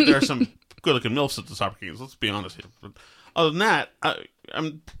 Albeit there are some good-looking MILFs at the soccer games. Let's be honest here. But other than that,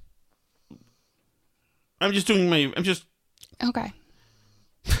 I'm just doing my... I'm just... Okay.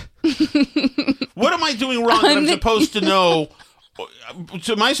 What am I doing wrong that I'm supposed to know?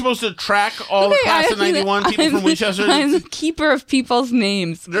 So am I supposed to track all the class of 91 people from Winchester? I'm the keeper of people's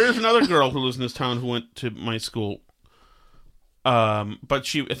names. There's another girl who lives in this town who went to my school. But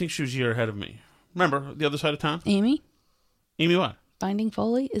I think she was a year ahead of me. Remember, the other side of town? Amy? Amy what? Binding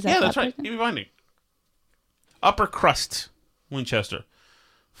Foley? Is that Yeah, that's that right. person? Amy Binding. Upper crust, Winchester.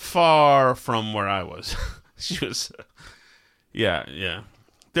 Far from where I was. She was... Yeah.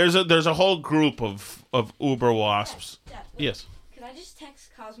 There's a whole group of uber wasps. Dad, Yes. Can I just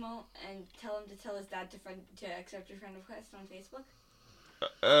text Cosmo and tell him to tell his dad to accept your friend request on Facebook?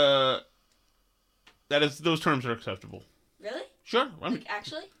 Those terms are acceptable. Really? Sure.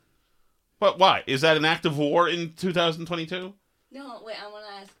 Actually? But why? Is that an act of war in 2022? No, wait, I want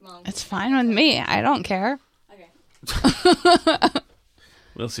to ask Mom. It's fine with me. I don't care. Okay.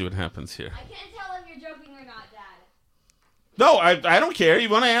 We'll see what happens here. I can't tell if you're joking or not, Dad. No, I don't care. You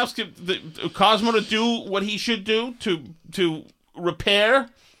want to ask Cosmo to do what he should do to repair?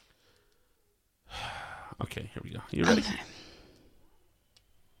 Okay, here we go. You ready? Okay.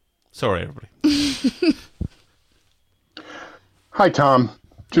 Sorry, everybody. Hi, Tom.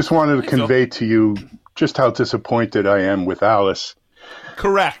 Just wanted to convey to you just how disappointed I am with Alice.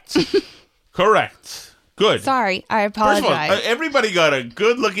 Correct. Good. Sorry, I apologize. First of all, everybody got a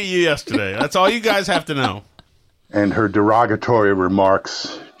good look at you yesterday. That's all you guys have to know. And her derogatory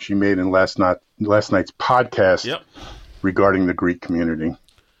remarks she made in last night's podcast regarding the Greek community.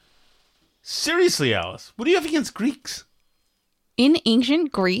 Seriously, Alice, what do you have against Greeks? In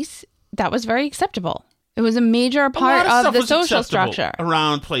ancient Greece, that was very acceptable. It was a major part of the social structure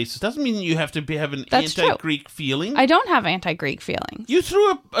around places. Doesn't mean you have to have an anti-Greek feeling. I don't have anti-Greek feelings. You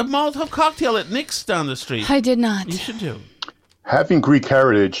threw a Molotov cocktail at Nick's down the street. I did not. You should do. Having Greek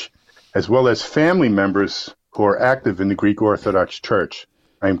heritage, as well as family members who are active in the Greek Orthodox Church,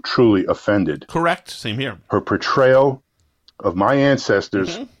 I am truly offended. Correct. Same here. Her portrayal of my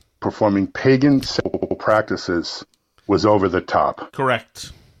ancestors performing pagan sexual practices was over the top.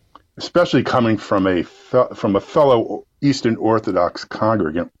 Correct. Especially coming from a fellow Eastern Orthodox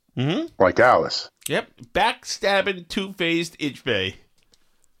congregant like Alice. Yep. Backstabbing, two-faced Itchbay.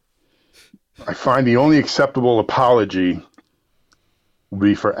 I find the only acceptable apology would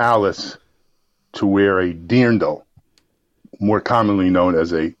be for Alice to wear a dirndl, more commonly known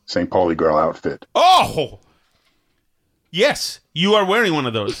as a St. Pauli girl outfit. Oh! Yes, you are wearing one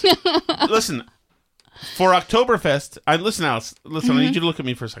of those. Listen, for Oktoberfest, listen, Alice, I need you to look at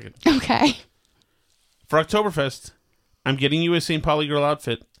me for a second. Okay. For Oktoberfest, I'm getting you a St. Pauli girl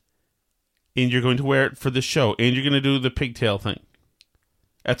outfit, and you're going to wear it for this show, and you're going to do the pigtail thing.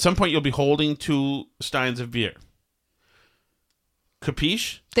 At some point, you'll be holding 2 steins of beer.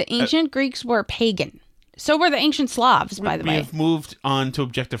 Capiche? The ancient Greeks were pagan. So were the ancient Slavs, by the way. We have moved on to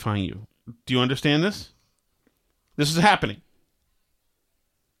objectifying you. Do you understand this? This is happening.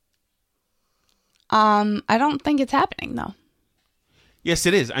 I don't think it's happening, though. Yes,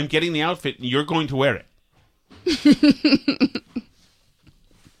 it is. I'm getting the outfit, and you're going to wear it.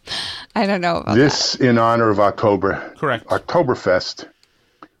 I don't know about this in honor of Correct. Oktoberfest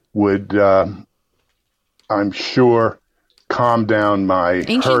would, I'm sure, calm down my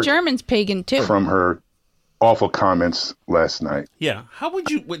ancient Germans pagan too from her awful comments last night. Yeah. How would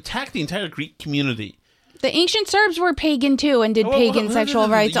you attack the entire Greek community? The ancient Serbs were pagan too and did pagan sexual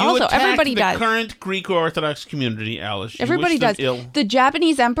rights also. Everybody does. The current Greek Orthodox community, Alice. Everybody does. The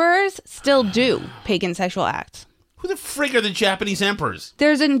Japanese emperors still do pagan sexual acts. Who the frig are the Japanese emperors?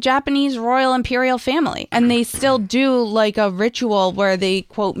 There's a Japanese royal imperial family, and they still do like a ritual where they,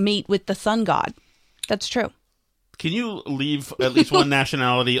 quote, mate with the sun god. That's true. Can you leave at least one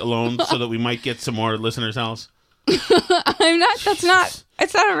nationality alone so that we might get some more listeners, Alice? I'm not. That's not.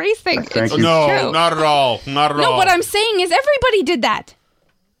 It's not a race thing. It's no, true. not at all. Not at all. No, what I'm saying is everybody did that.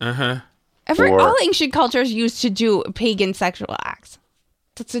 All ancient cultures used to do pagan sexual acts.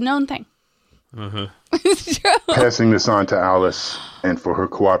 That's a known thing. It's true. Passing this on to Alice and for her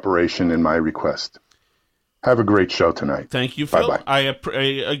cooperation in my request. Have a great show tonight. Thank you, Phil. Bye-bye. I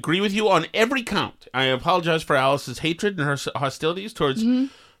agree with you on every count. I apologize for Alice's hatred and her hostilities towards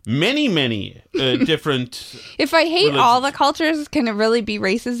many, many different If I hate religions. all the cultures, can it really be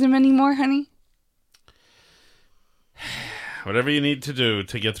racism anymore, honey? Whatever you need to do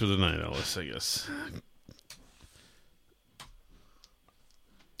to get through the night, Alice, I guess.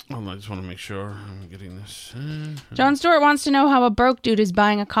 I just want to make sure I'm getting this. John Stewart wants to know how a broke dude is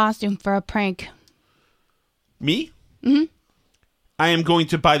buying a costume for a prank. Me? Mm-hmm. I am going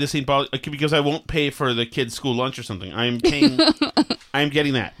to buy the St. Pauli because I won't pay for the kids' school lunch or something. I am paying. I am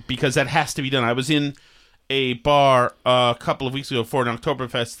getting that because that has to be done. I was in a bar a couple of weeks ago for an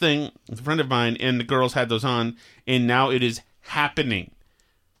Oktoberfest thing with a friend of mine, and the girls had those on, and now it is happening.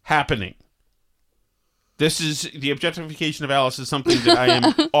 This is the objectification of Alice is something that I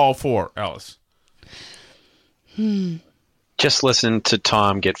am all for, Alice. Just listen to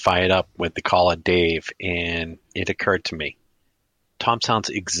Tom get fired up with the caller Dave, and it occurred to me. Tom sounds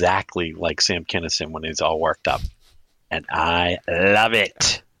exactly like Sam Kinison when he's all worked up, and I love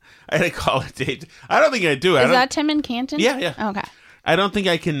it. I had to call it Dave. I don't think I do. Is that Tim and Canton? Yeah. Okay. I don't think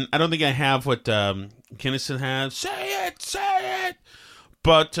I can. I don't think I have what Kinison has. Say it.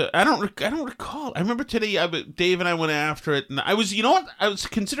 But I don't recall. I remember today, Dave and I went after it, and I was, you know what? I was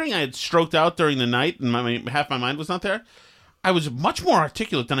considering I had stroked out during the night, and half my mind was not there. I was much more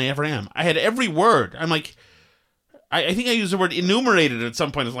articulate than I ever am. I had every word. I'm like, I think I used the word enumerated at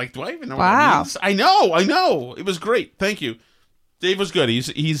some point. I was like, do I even know what that means? I know. It was great. Thank you. Dave was good.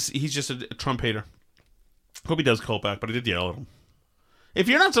 He's just a Trump hater. Hope he does call back, but I did yell at him. If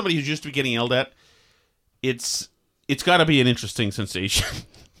you're not somebody who's used to be getting yelled at, it's got to be an interesting sensation.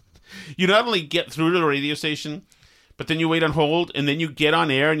 You not only get through to the radio station, but then you wait on hold, and then you get on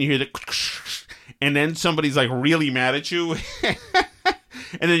air, and you hear the and then somebody's like really mad at you, and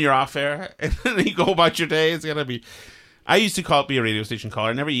then you're off air, and then you go about your day. It's got to be... I used to be a radio station caller.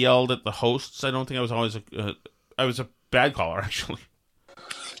 I never yelled at the hosts. I don't think I was always I was a bad caller, actually.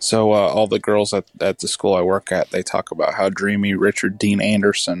 So all the girls at the school I work at, they talk about how dreamy Richard Dean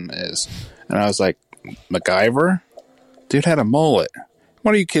Anderson is. And I was like, MacGyver? Dude had a mullet.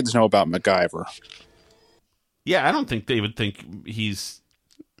 What do you kids know about MacGyver? Yeah, I don't think they would think he's...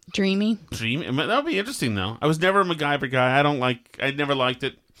 Dreamy? That would be interesting, though. I was never a MacGyver guy. I never liked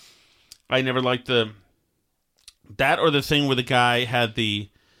it. I never liked that or the thing where the guy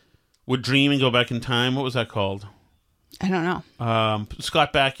would dream and go back in time. What was that called? I don't know.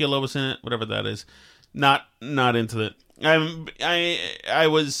 Scott Bakula was in it, whatever that is. Not into it. I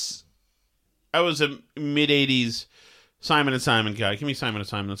was a mid-'80s Simon and Simon guy. Give me Simon and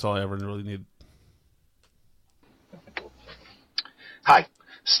Simon. That's all I ever really needed. Hi,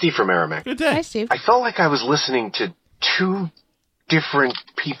 Steve from Merrimack. Good day. Hi, Steve. I felt like I was listening to two different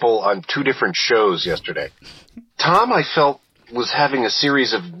people on two different shows yesterday. Tom, I felt, was having a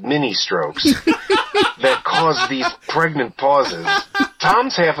series of mini strokes that caused these pregnant pauses.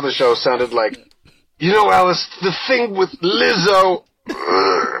 Tom's half of the show sounded like, you know, Alice, the thing with Lizzo.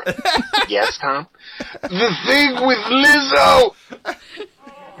 Yes, Tom? The thing with Lizzo.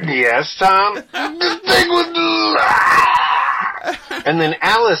 Yes, Tom? The thing with And then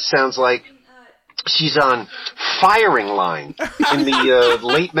Alice sounds like she's on firing line in the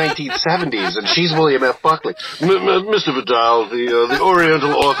late 1970s, and she's William F. Buckley. Mr. Vidal, the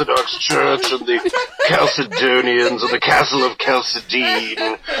Oriental Orthodox Church and the Chalcedonians and the Castle of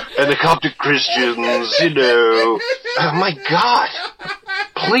Chalcedine and the Coptic Christians, you know. Oh, my God.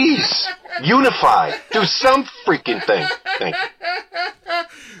 Please, unify. Do some freaking thing. Thank you.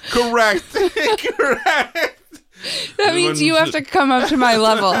 Correct. Correct. That means you have to come up to my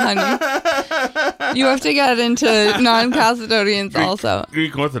level, honey. You have to get into non-Chalcedonians also.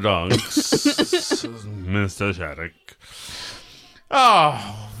 Greek Orthodox. Mr. Shattuck.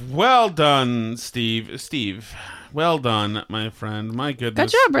 Oh, well done, Steve. Steve, well done, my friend. My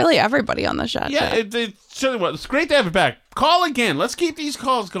goodness. Good job, really, everybody on the shot. Yeah, it certainly was. It's great to have it back. Call again. Let's keep these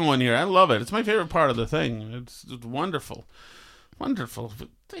calls going here. I love it. It's my favorite part of the thing. It's wonderful. Wonderful. What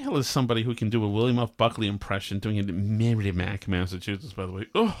the hell is somebody who can do a William F. Buckley impression doing it in Merrimack, Massachusetts, by the way?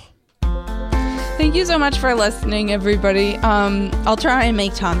 Oh. Thank you so much for listening, everybody. I'll try and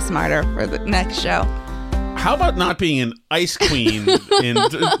make Tom smarter for the next show. How about not being an ice queen and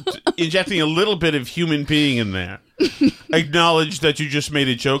injecting a little bit of human being in there? Acknowledge that you just made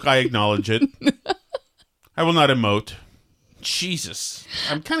a joke. I acknowledge it. I will not emote. Jesus.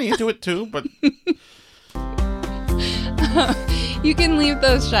 I'm kind of into it, too, but... You can leave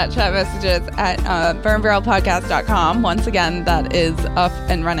those chat messages at burnbarrelpodcast.com. Once again, that is up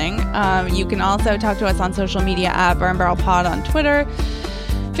and running. You can also talk to us on social media at burnbarrelpod on Twitter,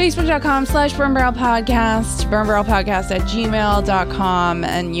 facebook.com/burnbarrelpodcast, burnbarrelpodcast@gmail.com,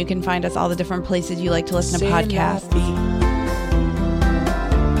 and you can find us all the different places you like to listen to podcasts.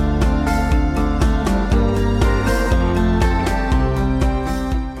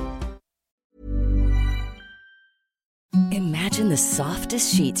 Imagine the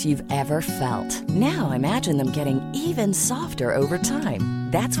softest sheets you've ever felt. Now imagine them getting even softer over time.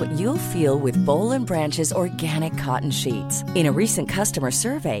 That's what you'll feel with Boll & Branch's organic cotton sheets. In a recent customer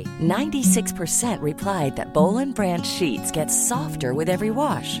survey, 96% replied that Boll & Branch sheets get softer with every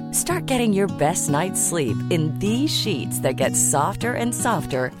wash. Start getting your best night's sleep in these sheets that get softer and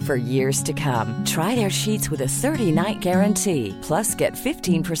softer for years to come. Try their sheets with a 30-night guarantee. Plus, get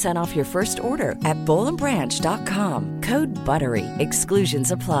 15% off your first order at bollandbranch.com. Code BUTTERY. Exclusions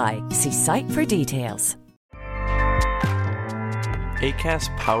apply. See site for details. Acast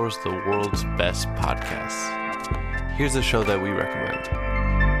powers the world's best podcasts. Here's a show that we recommend.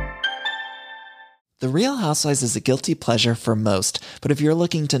 The Real Housewives is a guilty pleasure for most, but if you're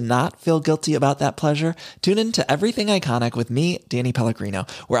looking to not feel guilty about that pleasure, tune in to Everything Iconic with me, Danny Pellegrino,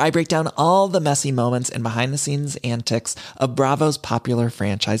 where I break down all the messy moments and behind-the-scenes antics of Bravo's popular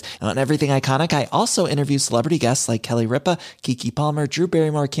franchise. And on Everything Iconic, I also interview celebrity guests like Kelly Ripa, Keke Palmer, Drew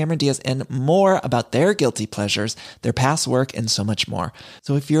Barrymore, Cameron Diaz, and more about their guilty pleasures, their past work, and so much more.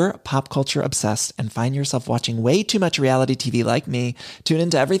 So if you're pop culture obsessed and find yourself watching way too much reality TV like me, tune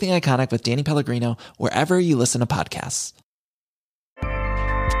into Everything Iconic with Danny Pellegrino, wherever you listen to podcasts.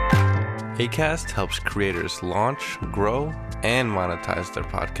 Acast helps creators launch, grow, and monetize their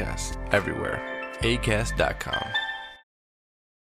podcasts everywhere. Acast.com.